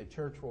Sunday the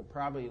church will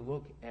probably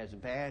look as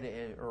bad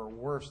or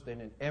worse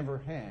than it ever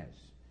has.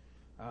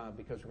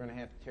 Because we're going to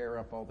have to tear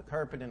up all the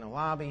carpet in the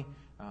lobby.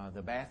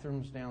 The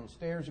bathrooms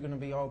downstairs are going to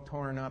be all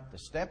torn up. The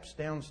steps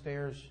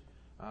downstairs,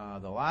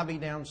 the lobby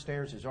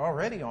downstairs is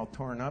already all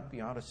torn up.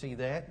 You ought to see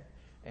that.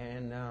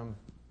 And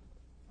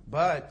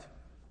but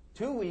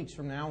 2 weeks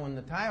from now, when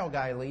the tile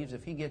guy leaves,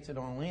 if he gets it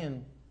all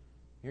in,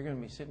 you're going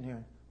to be sitting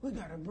here, we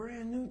got a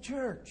brand new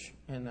church.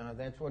 And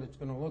that's what it's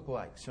going to look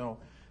like. So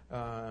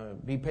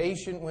be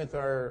patient with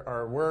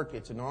our work.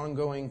 It's an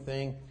ongoing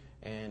thing.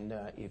 And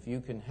if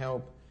you can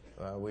help,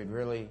 we'd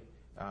really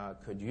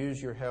could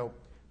use your help.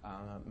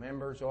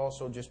 Members,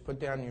 also just put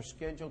down your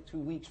schedule. 2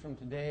 weeks from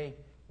today,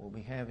 we'll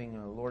be having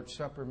a Lord's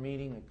Supper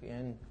meeting.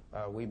 Again,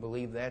 we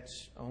believe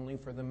that's only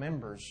for the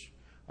members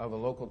of a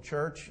local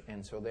church,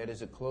 and so that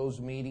is a closed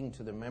meeting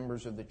to the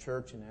members of the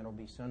church, and that'll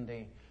be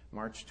Sunday,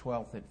 March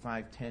 12th at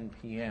 5:10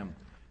 p.m.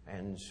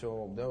 And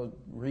so they'll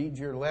read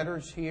your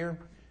letters here.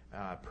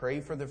 Pray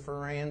for the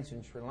Farans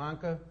in Sri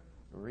Lanka.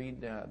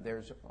 Read,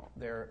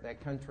 that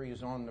country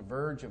is on the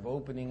verge of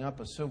opening up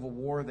a civil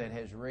war that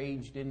has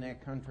raged in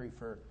that country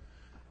for,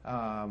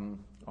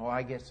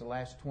 I guess the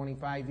last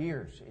 25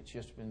 years. It's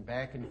just been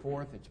back and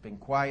forth. It's been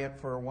quiet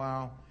for a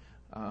while.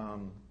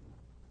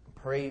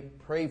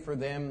 Pray for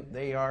them.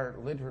 They are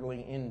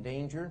literally in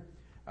danger.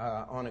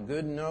 On a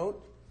good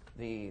note,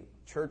 the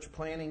church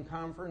planning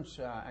conference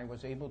I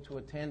was able to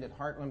attend at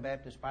Heartland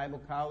Baptist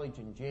Bible College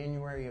in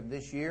January of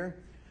this year.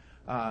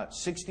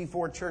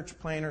 64 church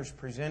planners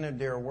presented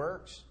their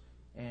works,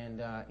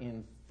 and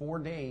in 4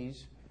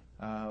 days,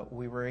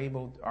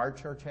 our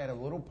church had a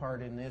little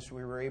part in this.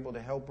 We were able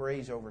to help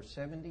raise over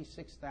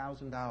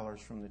 $76,000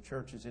 from the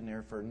churches in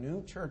there for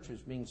new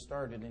churches being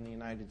started in the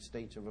United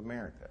States of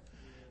America.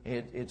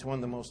 It's one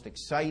of the most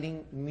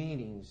exciting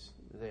meetings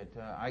that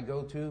I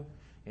go to.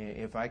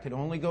 If I could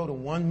only go to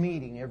one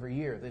meeting every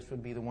year, this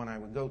would be the one I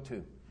would go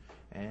to.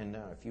 And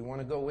if you want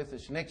to go with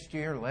us next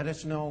year, let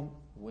us know.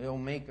 We'll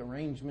make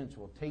arrangements.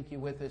 We'll take you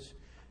with us.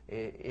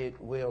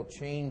 It will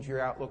change your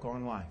outlook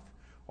on life.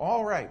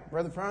 All right,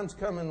 Brother Franz,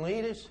 come and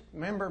lead us.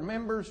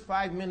 Members,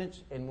 5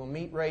 minutes, and we'll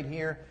meet right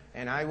here.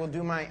 And I will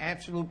do my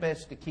absolute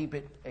best to keep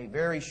it a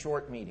very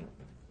short meeting.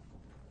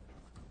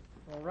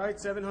 All right,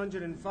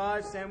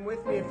 705. Stand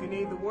with me if you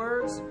need the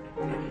words.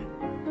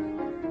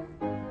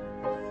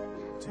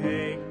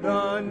 Take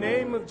the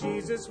name of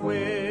Jesus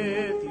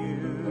with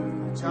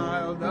you,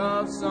 child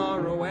of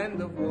sorrow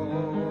and of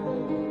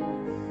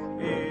woe.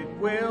 It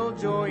will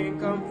joy and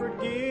comfort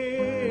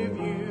give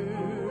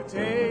you.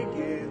 Take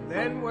it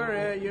then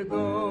where'er you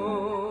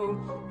go.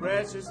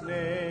 Precious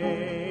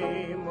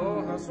name,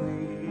 oh how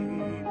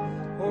sweet,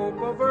 hope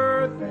of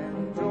earth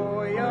and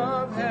joy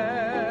of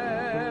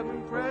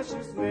heaven.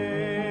 Precious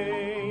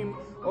name,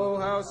 oh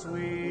how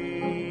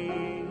sweet,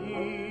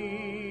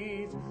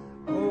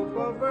 hope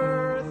of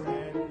earth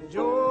and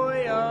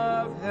joy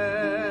of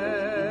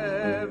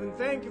heaven.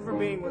 Thank you for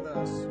being with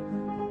us.